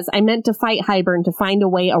 He says, I meant to fight Hybern to find a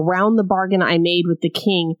way around the bargain I made with the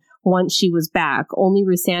king once she was back. Only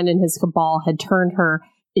Rhysand and his cabal had turned her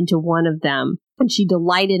into one of them, and she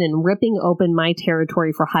delighted in ripping open my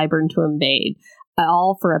territory for Hybern to invade,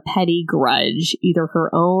 all for a petty grudge, either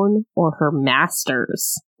her own or her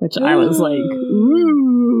master's, which I was like,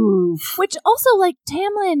 ooh. Which also, like,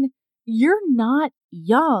 Tamlin, you're not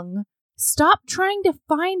young. Stop trying to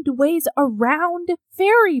find ways around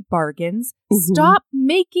fairy bargains. Stop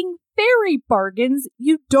making fairy bargains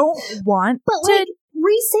you don't want but to. Like,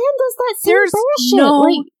 Rhysand does that same There's bullshit.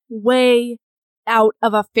 no way out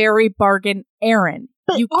of a fairy bargain, Aaron.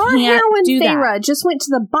 But you our can't heroine do Feyre that. just went to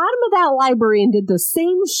the bottom of that library and did the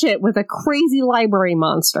same shit with a crazy library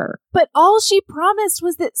monster. But all she promised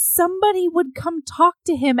was that somebody would come talk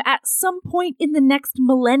to him at some point in the next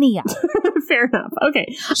millennia. Fair enough.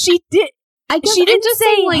 Okay. She did. She didn't just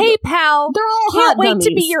say, like, hey, pal, they're all can't hot wait dummies.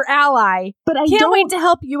 To be your ally. But I can't wait to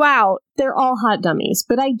help you out. They're all hot dummies.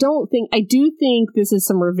 But I do think this is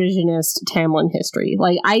some revisionist Tamlin history.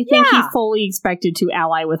 Like, I think he fully expected to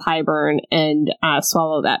ally with Hybern and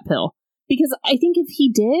swallow that pill. Because I think if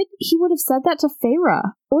he did, he would have said that to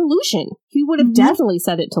Feyre or Lucien. He would have definitely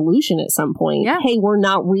said it to Lucien at some point. Yeah. Hey, we're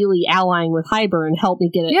not really allying with Hybern. Help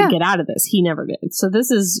me get out of this. He never did. So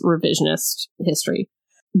this is revisionist history.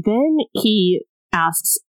 Then he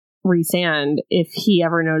asks Rhysand if he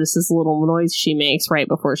ever notices the little noise she makes right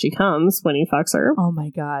before she comes when he fucks her. Oh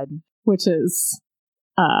my god. Which is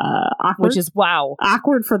awkward. Which is wow.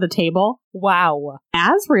 Awkward for the table. Wow.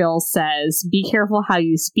 Asriel says, be careful how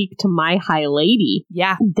you speak to my high lady.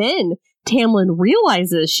 Yeah. Then Tamlin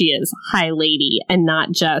realizes she is high lady and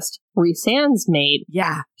not just Rhysand's maid.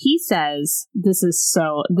 Yeah. He says, this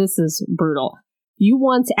is brutal. You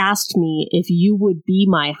once asked me if you would be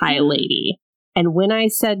my high lady, and when I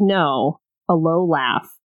said no, a low laugh.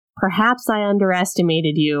 Perhaps I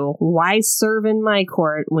underestimated you. Why serve in my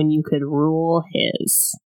court when you could rule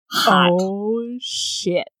his? Hot. Oh,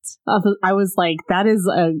 shit. I was like,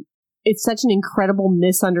 it's such an incredible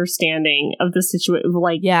misunderstanding of the situation.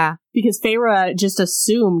 Like, yeah. Because Feyre just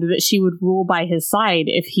assumed that she would rule by his side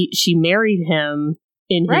if she married him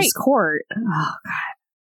in his court. Oh,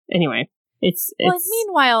 God. Anyway.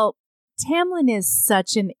 Meanwhile, Tamlin is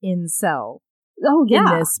such an incel. Oh,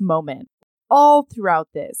 yeah. In this moment. All throughout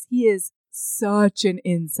this. He is such an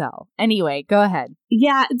incel. Anyway, go ahead.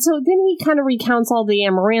 Yeah, so then he kind of recounts all the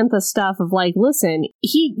Amarantha stuff of like, listen,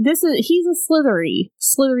 he's a Slytherin.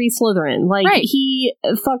 Like, right. He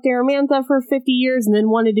fucked Amarantha for 50 years and then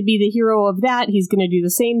wanted to be the hero of that. He's going to do the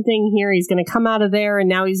same thing here. He's going to come out of there and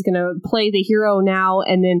now he's going to play the hero now.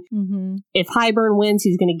 And then if Hybern wins,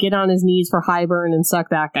 he's going to get on his knees for Hybern and suck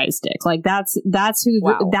that guy's dick. Like, that's who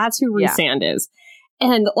Rhysand is.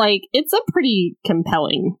 And like, it's a pretty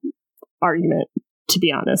compelling argument, to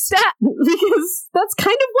be honest, because that's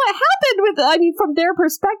kind of what happened from their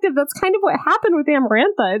perspective, that's kind of what happened with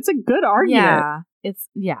Amarantha. It's a good argument.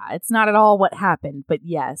 It's not at all what happened, but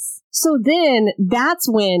yes. So then that's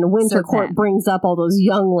when Wintercourt brings up all those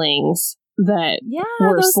younglings that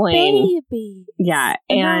were slain. Babies. Yeah,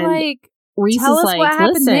 and like, Rhys tell is us like, what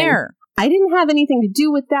happened there. I didn't have anything to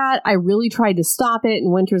do with that. I really tried to stop it.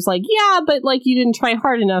 And Winter's like, yeah, but like you didn't try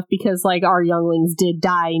hard enough because like our younglings did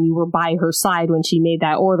die and you were by her side when she made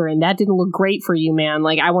that order. And that didn't look great for you, man.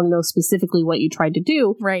 Like, I want to know specifically what you tried to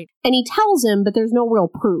do. Right. And he tells him, but there's no real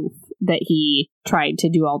proof that he tried to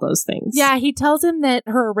do all those things. Yeah, he tells him that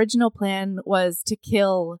her original plan was to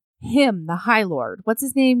kill him, the High Lord. What's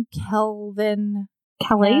his name? Calais?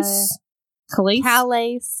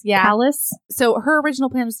 Yeah. Calais. So her original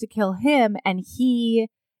plan was to kill him, and he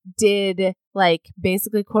did, like,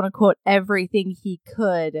 basically, quote unquote, everything he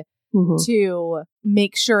could to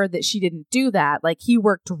make sure that she didn't do that. Like, he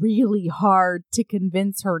worked really hard to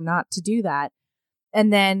convince her not to do that.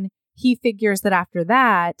 And then he figures that after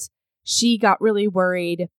that, she got really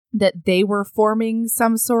worried that they were forming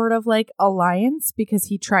some sort of, like, alliance because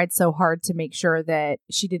he tried so hard to make sure that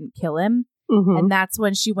she didn't kill him. And that's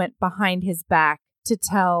when she went behind his back to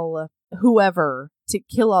tell whoever to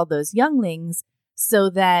kill all those younglings so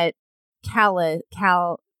that Calais?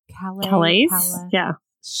 Yeah.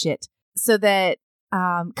 Shit. So that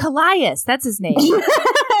Calais, that's his name.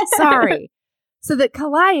 Sorry. So that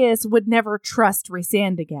Calais would never trust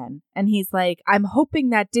Rhysand again. And he's like, I'm hoping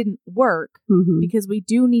that didn't work because we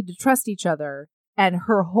do need to trust each other. And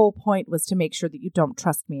her whole point was to make sure that you don't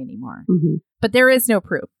trust me anymore. But there is no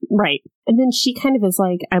proof. Right. And then she kind of is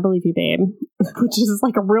like, I believe you, babe. Which is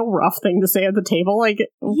like a real rough thing to say at the table. Like,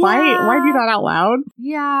 why do that out loud?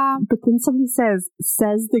 Yeah. But then somebody says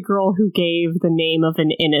the girl who gave the name of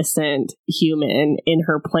an innocent human in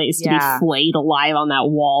her place to be flayed alive on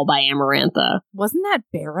that wall by Amarantha. Wasn't that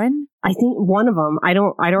Baron? I think one of them. I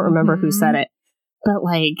don't remember who said it. But,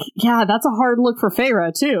 like, yeah, that's a hard look for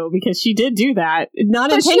Feyre, too, because she did do that.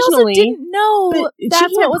 Not intentionally. She also didn't know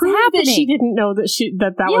that's what was happening. That she didn't know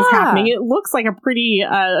that that was happening. It looks like a pretty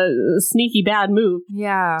sneaky bad move.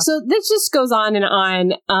 Yeah. So this just goes on and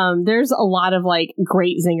on. There's a lot of, like,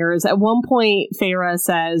 great zingers. At one point, Feyre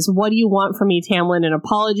says, what do you want from me, Tamlin? An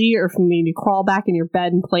apology or for me to crawl back in your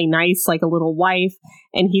bed and play nice like a little wife?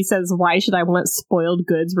 And he says, why should I want spoiled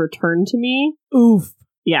goods returned to me? Oof.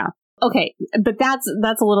 Yeah. Okay, but that's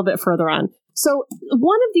a little bit further on. So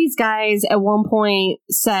one of these guys at one point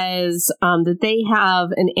says that they have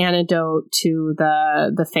an antidote to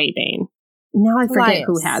the Faebane. Now I forget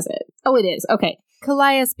who has it. Oh, it is. Okay.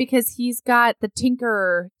 Calais, because he's got the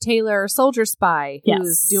Tinker Tailor soldier spy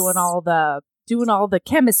who's doing all the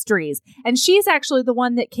chemistries. And she's actually the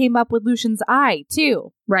one that came up with Lucian's eye,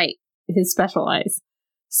 too. Right. His special eyes.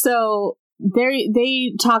 So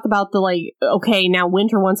they talk about the, like, okay, now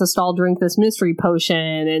Winter wants us to all drink this mystery potion.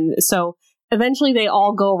 And so eventually they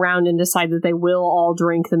all go around and decide that they will all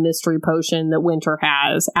drink the mystery potion that Winter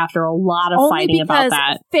has after a lot of fighting about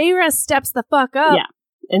that. Feyre steps the fuck up. Yeah.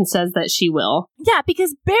 And says that she will. Yeah,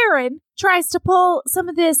 because Baron tries to pull some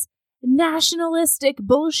of this nationalistic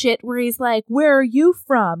bullshit where he's like, where are you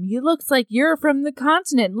from? You looks like you're from the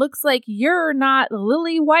continent. Looks like you're not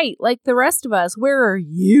lily white like the rest of us. Where are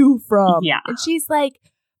you from? Yeah. And she's like,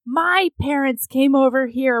 my parents came over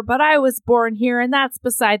here, but I was born here, and that's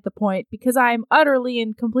beside the point because I'm utterly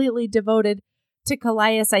and completely devoted to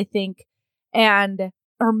Calais, I think.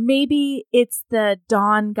 Or maybe it's the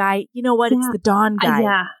Dawn guy. You know what? It's the Dawn guy.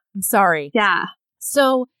 Yeah. I'm sorry. Yeah.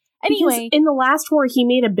 So anyway, because in the last war, he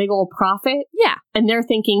made a big old profit. Yeah. And they're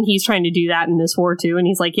thinking he's trying to do that in this war, too. And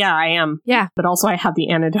he's like, yeah, I am. Yeah. But also I have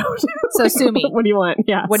the antidote. So sue me. What do you want?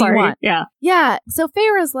 Yeah. What do you want? Yeah. Yeah. So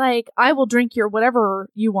Feyre's like, I will drink your whatever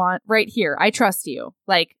you want right here. I trust you.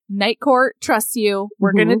 Like, Night Court trusts you.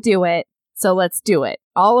 We're going to do it. So let's do it.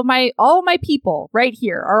 All of my people right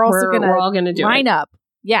here are also going to line up.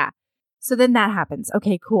 Yeah. So then that happens.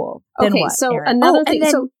 Okay, cool. Then what, so Aaron? another thing.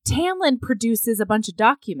 And then Tamlin produces a bunch of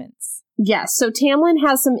documents. Yes. So Tamlin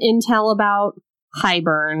has some intel about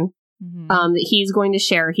Hybern that he's going to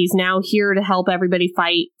share. He's now here to help everybody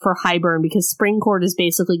fight for Hybern because Spring Court is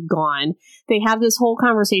basically gone. They have this whole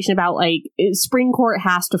conversation about, like, Spring Court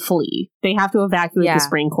has to flee. They have to evacuate the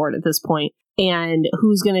Spring Court at this point. And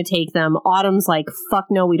who's going to take them? Autumn's like, fuck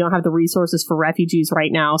no, we don't have the resources for refugees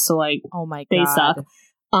right now. So, like, oh my God, they suck.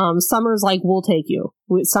 Summer's like, we'll take you.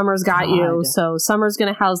 Summer's got you. So Summer's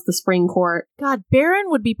going to house the Spring Court. God, Baron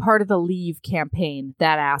would be part of the Leave campaign,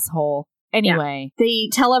 that asshole. Anyway. Yeah. They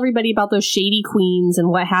tell everybody about those shady queens and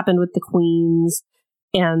what happened with the queens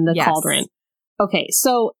and the cauldron. Okay,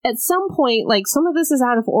 so at some point, like, some of this is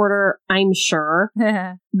out of order, I'm sure.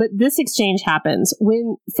 But this exchange happens.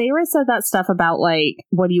 When Feyre said that stuff about, like,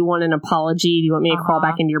 what do you want, an apology? Do you want me to crawl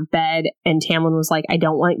back into your bed? And Tamlin was like, I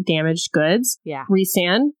don't want damaged goods. Yeah.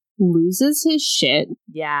 Rhysand loses his shit.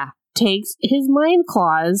 Yeah. Takes his mind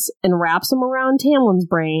claws and wraps them around Tamlin's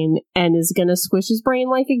brain and is going to squish his brain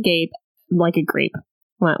like a grape.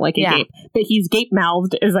 Not like a gape, but he's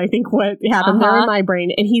gape-mouthed is, I think, what happened there in my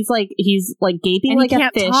brain. And he's gaping like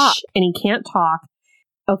a fish, and he can't talk.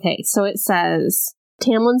 Okay, so it says,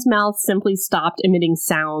 Tamlin's mouth simply stopped emitting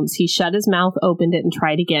sounds. He shut his mouth, opened it, and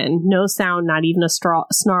tried again. No sound, not even a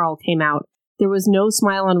snarl came out. There was no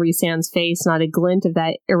smile on Rhysand's face, not a glint of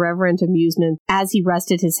that irreverent amusement as he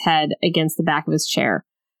rested his head against the back of his chair.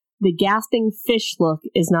 The gasping fish look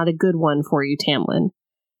is not a good one for you, Tamlin.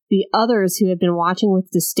 The others who had been watching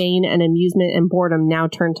with disdain and amusement and boredom now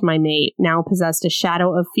turned to my mate, now possessed a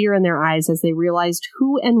shadow of fear in their eyes as they realized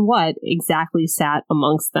who and what exactly sat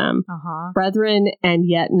amongst them. Brethren and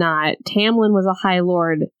yet not. Tamlin was a high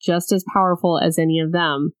lord, just as powerful as any of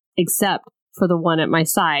them, except for the one at my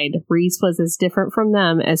side. Rhys was as different from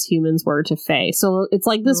them as humans were to Fae. So it's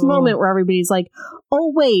like this moment where everybody's like,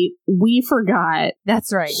 oh wait, we forgot.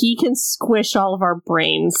 That's right. He can squish all of our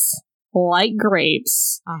brains like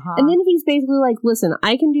grapes. And then he's basically like, listen,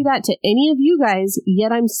 I can do that to any of you guys,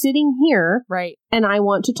 yet I'm sitting here, right? And I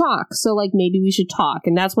want to talk. So, like, maybe we should talk.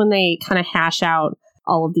 And that's when they kind of hash out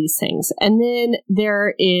all of these things. And then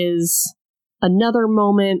there is another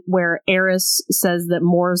moment where Eris says that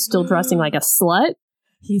Mor's still dressing like a slut.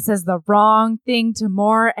 He says the wrong thing to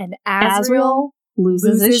Mor, and Azriel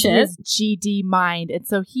loses his shit. His GD mind. And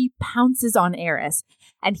so he pounces on Eris,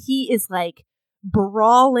 and he is like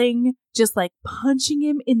brawling, just like punching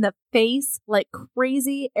him in the face like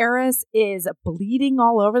crazy. Eris is bleeding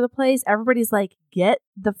all over the place. Everybody's like, get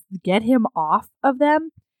him off of them.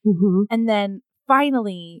 And then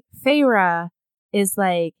finally Feyre is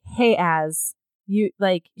like, hey, Az, you,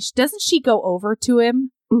 like, doesn't she go over to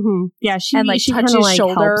him? Yeah, she touches his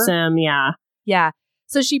shoulder, helps him. Yeah.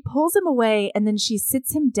 So she pulls him away, and then she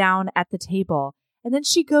sits him down at the table. And then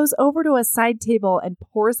she goes over to a side table and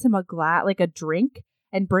pours him a drink,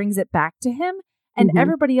 and brings it back to him. And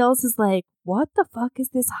everybody else is like, what the fuck is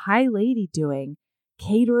this high lady doing?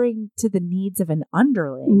 Catering to the needs of an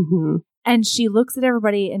underling. And she looks at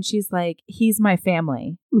everybody and she's like, he's my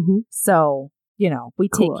family. So, you know, we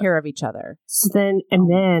take care of each other. So then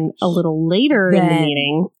a little later in the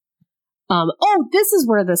meeting, this is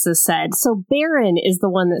where this is said. So Baron is the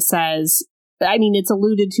one that says, I mean, it's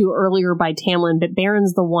alluded to earlier by Tamlin, but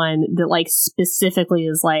Baron's the one that, like, specifically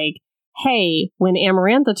is like, hey, when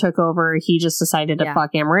Amarantha took over, he just decided to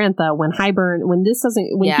fuck Amarantha. When he's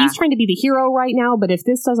trying to be the hero right now, but if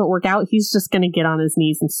this doesn't work out, he's just going to get on his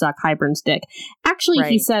knees and suck Hybern's dick. Actually,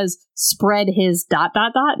 he says, spread his ...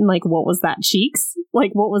 And, like, what was that, cheeks?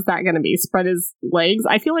 Like, what was that going to be? Spread his legs?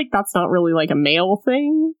 I feel like that's not really, like, a male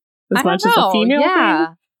thing as much as a female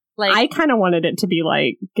thing. Like, I kind of wanted it to be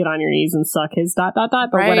like, get on your knees and suck his ... but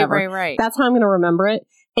whatever. Right. That's how I'm going to remember it.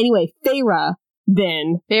 Anyway, Feyre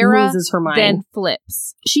then loses her mind. Then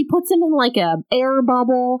flips. She puts him in like a air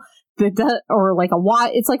bubble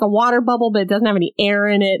it's like a water bubble, but it doesn't have any air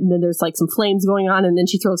in it. And then there's like some flames going on, and then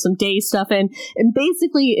she throws some day stuff in. And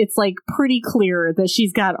basically it's like pretty clear that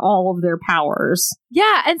she's got all of their powers.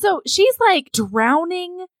 Yeah, and so she's like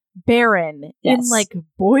drowning Baron in like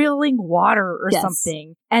boiling water or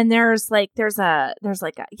something. And there's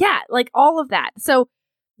all of that. So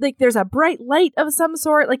like there's a bright light of some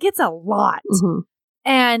sort. Like it's a lot.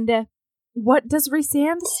 And what does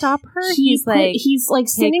Rhysand stop her? He's like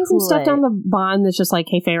sending some stuff down the bond that's just like,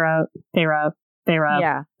 hey, Feyre,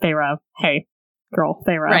 hey, girl,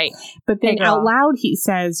 Feyre. Right. But then out loud he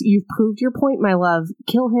says, you've proved your point, my love.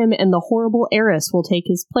 Kill him and the horrible Eris will take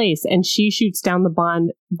his place. And she shoots down the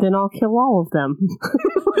bond then I'll kill all of them.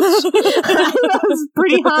 That was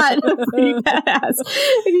pretty hot, pretty badass.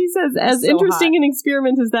 And he says, as interesting an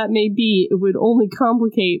experiment as that may be, it would only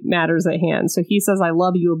complicate matters at hand. So he says, I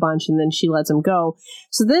love you a bunch, and then she lets him go.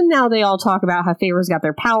 So then now they all talk about how Feyre's got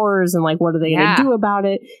their powers and like, what are they going to do about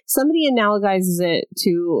it? Somebody analogizes it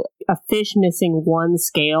to a fish missing one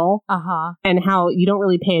scale and how you don't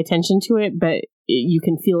really pay attention to it, but you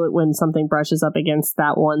can feel it when something brushes up against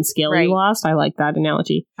that one scale you lost. I like that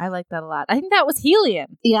analogy. I like that a lot. I think that was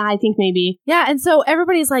Helion. Yeah, I think maybe. Yeah, and so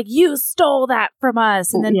everybody's like, you stole that from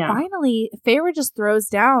us. And then finally, Feyre just throws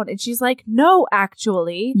down and she's like, no,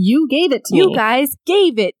 actually. You gave it to me. You guys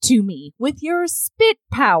gave it to me with your spit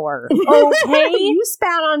power. Okay? You spat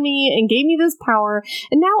on me and gave me this power,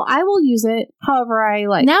 and now I will use it however I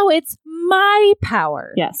like. Now it's my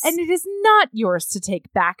power. Yes. And it is not yours to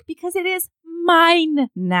take back because it is mine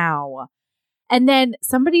now. And then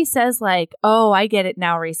somebody says like, oh, I get it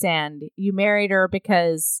now, Rhysand. You married her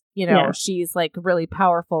because, you know, she's like really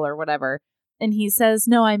powerful or whatever. And he says,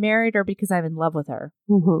 no, I married her because I'm in love with her.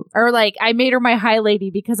 Mm-hmm. Or like, I made her my high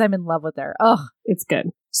lady because I'm in love with her. Ugh. It's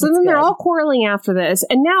good. So then they're all quarreling after this.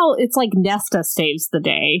 And now it's like Nesta saves the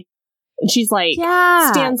day. And she's like,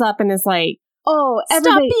 stands up and is like, oh,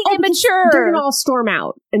 everybody, stop being immature. They're going to all storm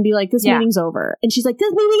out and be like, this meeting's over. And she's like,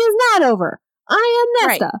 this meeting is not over. I am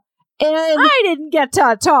Nesta. Right. And I didn't get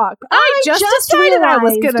to talk. I just decided I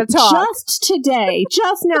was going to talk. Just today,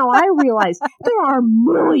 just now, I realized there are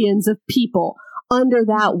millions of people under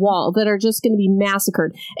that wall that are just going to be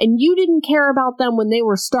massacred. And you didn't care about them when they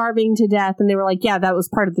were starving to death. And they were like, yeah, that was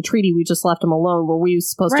part of the treaty. We just left them alone. Were we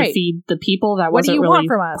supposed to feed the people? That wasn't really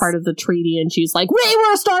part of the treaty. And she's like, we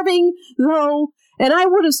were starving, though. And I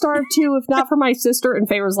would have starved too if not for my sister. And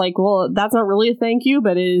Faye was like, well, that's not really a thank you,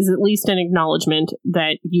 but it is at least an acknowledgement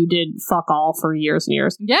that you did fuck all for years and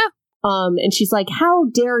years. Yeah. And she's like, how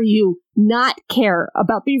dare you not care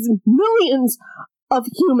about these millions of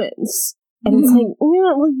humans? And it's like,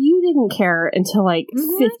 yeah, well, you didn't care until like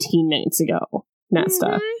 15 minutes ago,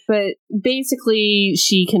 Nesta. But basically,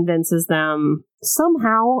 she convinces them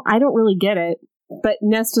somehow. I don't really get it. But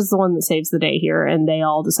Nesta's the one that saves the day here, and they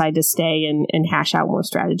all decide to stay and hash out more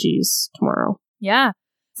strategies tomorrow. Yeah.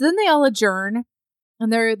 So then they all adjourn,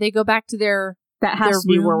 and they go back to their That has to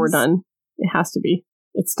be where we're done. It has to be.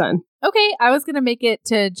 It's done. Okay, I was going to make it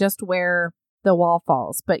to just where the wall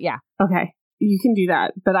falls, but yeah. Okay, you can do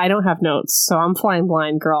that, but I don't have notes, so I'm flying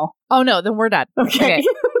blind, girl. Oh, no, then we're done. Okay.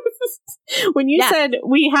 When you said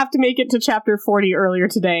we have to make it to chapter 40 earlier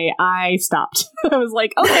today, I stopped. I was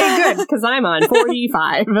like, okay, good, because I'm on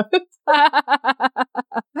 45.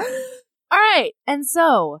 All right, and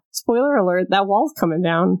so... Spoiler alert, that wall's coming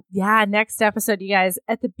down. Yeah, next episode, you guys,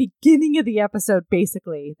 at the beginning of the episode,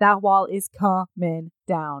 basically, that wall is coming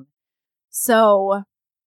down. So,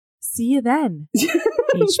 see you then,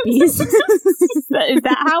 HBs. Is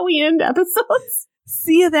that how we end episodes?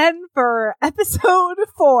 See you then for episode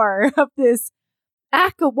 4 of this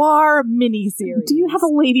ACOWAR miniseries. Do you have a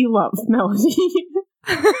lady love, Melody?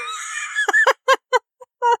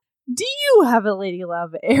 Do you have a lady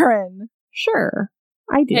love, Aaron? Sure,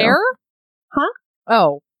 I do. Hair? Huh?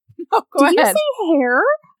 Oh, go ahead. Did you say hair?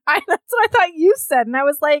 That's what I thought you said, and I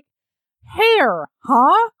was like, hair,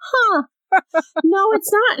 huh? Huh. No, it's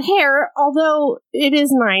not hair, although it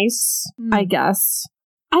is nice, I guess.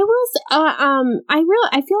 I feel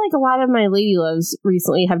like a lot of my lady loves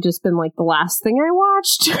recently have just been like the last thing I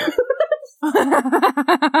watched.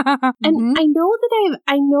 And I know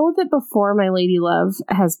that before my lady love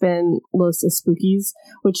has been Los Spookies,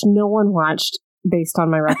 which no one watched based on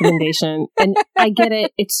my recommendation. And I get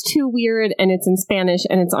it. It's too weird and it's in Spanish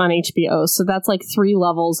and it's on HBO. So that's like 3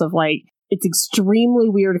 levels of like, it's extremely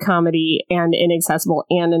weird comedy and inaccessible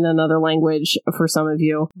and in another language for some of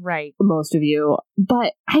you. Right. Most of you.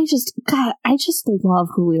 But I just love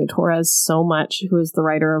Julio Torres so much, who is the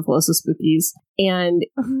writer of Los Spookies. And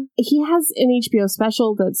he has an HBO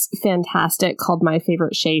special that's fantastic called My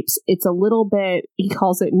Favorite Shapes. It's a little bit, he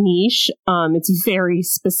calls it niche. It's very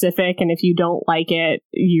specific. And if you don't like it,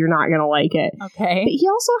 you're not going to like it. Okay. But he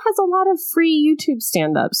also has a lot of free YouTube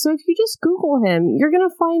stand-ups. So if you just Google him, you're going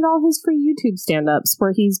to find all his free YouTube stand-ups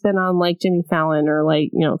where he's been on like Jimmy Fallon or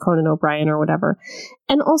like, you know, Conan O'Brien or whatever.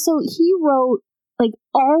 And also he wrote like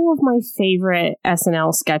all of my favorite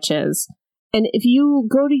SNL sketches. And if you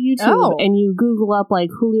go to YouTube and you Google up like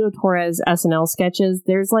Julio Torres SNL sketches,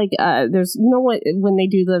 there's like, there's, you know what, when they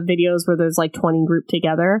do the videos where there's like 20 grouped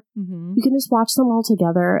together, you can just watch them all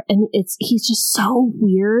together. And he's just so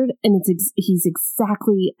weird. And he's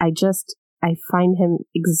exactly, I find him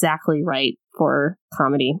exactly right for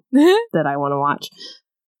comedy that I want to watch.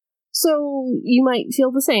 So you might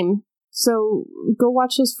feel the same. So go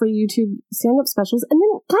watch those free YouTube stand-up specials. And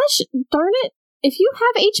then, gosh, darn it, if you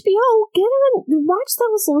have HBO, get on and watch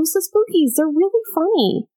those Los Spookies. They're really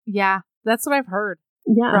funny. Yeah, that's what I've heard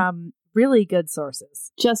from really good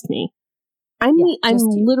sources. Just me. I'm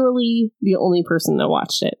literally the only person that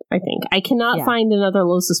watched it, I think. I cannot find another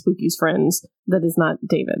Los Spookies friends that is not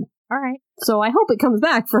David. All right. So I hope it comes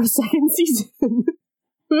back for a second season.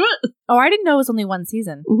 Oh, I didn't know it was only one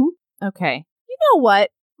season. Mm-hmm. Okay. You know what?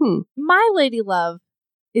 My lady love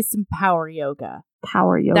is some power yoga.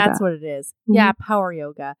 Power yoga. That's what it is. Mm-hmm. Yeah, power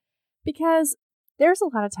yoga. Because there's a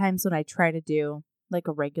lot of times when I try to do like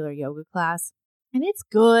a regular yoga class and it's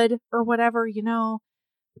good or whatever, you know,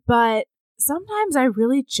 but sometimes I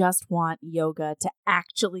really just want yoga to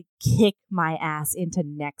actually kick my ass into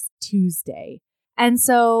next Tuesday. And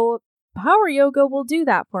so power yoga will do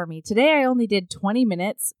that for me. Today I only did 20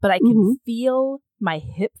 minutes, but I can feel my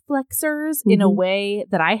hip flexors in a way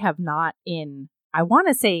that I have not in, I want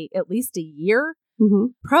to say, at least a year.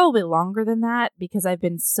 Probably longer than that because I've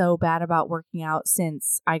been so bad about working out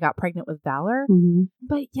since I got pregnant with Valor.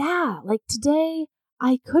 But yeah, like today,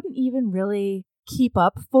 I couldn't even really keep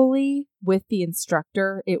up fully with the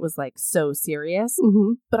instructor. It was like so serious,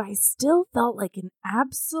 but I still felt like an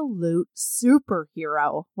absolute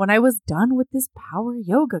superhero when I was done with this power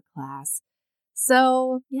yoga class.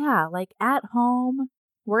 So yeah, like at home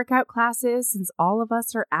workout classes, since all of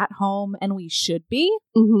us are at home and we should be,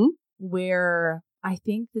 where I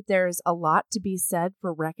think that there's a lot to be said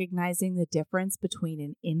for recognizing the difference between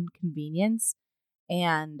an inconvenience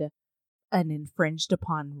and an infringed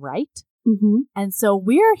upon right. And so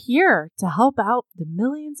we're here to help out the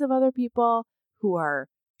millions of other people who are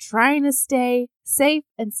trying to stay safe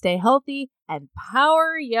and stay healthy, and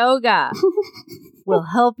power yoga will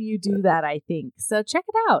help you do that, I think. So check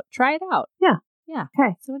it out. Try it out. Yeah.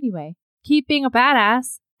 Okay. So anyway, keep being a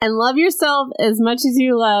badass. And love yourself as much as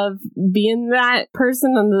you love being that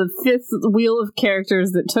person on the fifth wheel of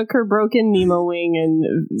characters that took her broken Nemo wing and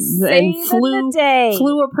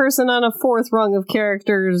flew a person on a fourth rung of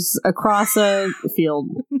characters across a field.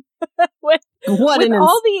 with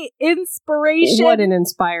all the inspiration. What an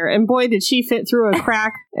inspire. And boy, did she fit through a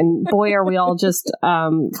crack. And boy, are we all just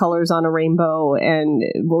colors on a rainbow. And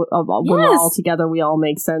when we're all together, we all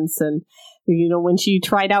make sense. And you know, when she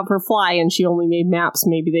tried out for Fly and she only made maps,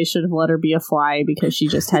 maybe they should have let her be a Fly because she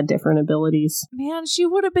just had different abilities. Man, she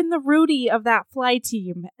would have been the Rudy of that Fly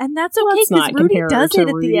team. And that's okay because Rudy does it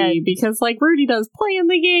at the end. Because like Rudy does play in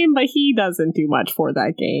the game, but he doesn't do much for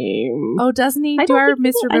that game. Oh, doesn't he? Do I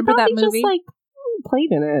misremember that movie? Just, like, played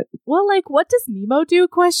in it. Well, like, what does Nemo do? ?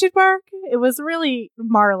 It was really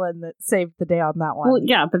Marlin that saved the day on that one. Well,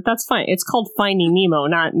 yeah, but that's fine. It's called Finding Nemo,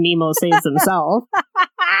 not Nemo Saves Himself.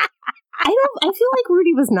 I feel like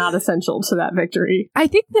Rudy was not essential to that victory. I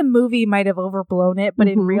think the movie might have overblown it, but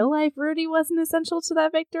in real life, Rudy wasn't essential to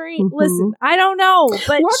that victory. Listen, I don't know,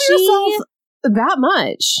 but love yourself that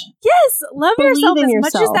much. Yes, love yourself as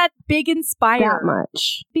much as that big inspire. That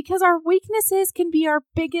much. Because our weaknesses can be our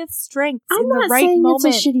biggest strengths in the right moment. I'm not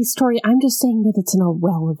saying it's a shitty story. I'm just saying that it's an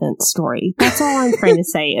irrelevant story. That's all I'm trying to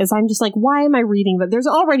say, is I'm just like, why am I reading that? There's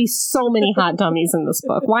already so many hot dummies in this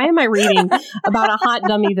book. Why am I reading about a hot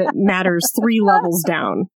dummy that matters 3 levels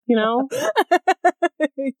down? You know?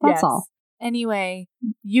 That's all. Anyway,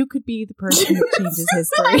 you could be the person that changes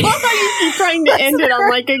history. I love how you keep trying to end it on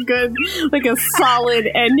like a solid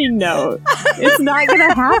ending note. It's not going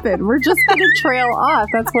to happen. We're just going to trail off.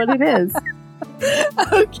 That's what it is.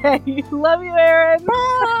 Okay. Love you, Erin.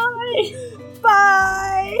 Bye.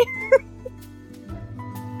 Bye.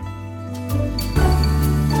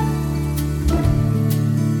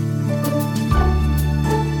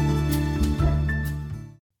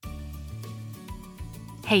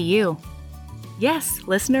 Hey, you. Yes,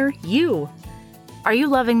 listener, you. Are you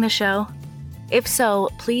loving the show? If so,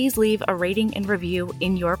 please leave a rating and review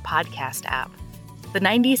in your podcast app. The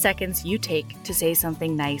 90 seconds you take to say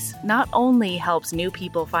something nice not only helps new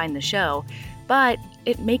people find the show, but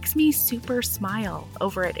it makes me super smile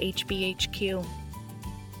over at HBHQ.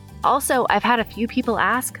 Also, I've had a few people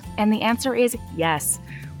ask, and the answer is yes.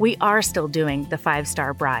 We are still doing the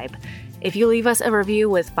 5-star bribe. If you leave us a review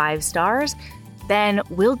with 5 stars, then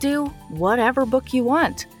we'll do whatever book you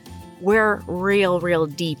want. We're real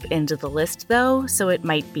deep into the list, though, so it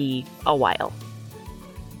might be a while.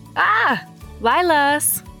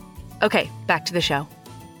 Lilas! Okay, back to the show.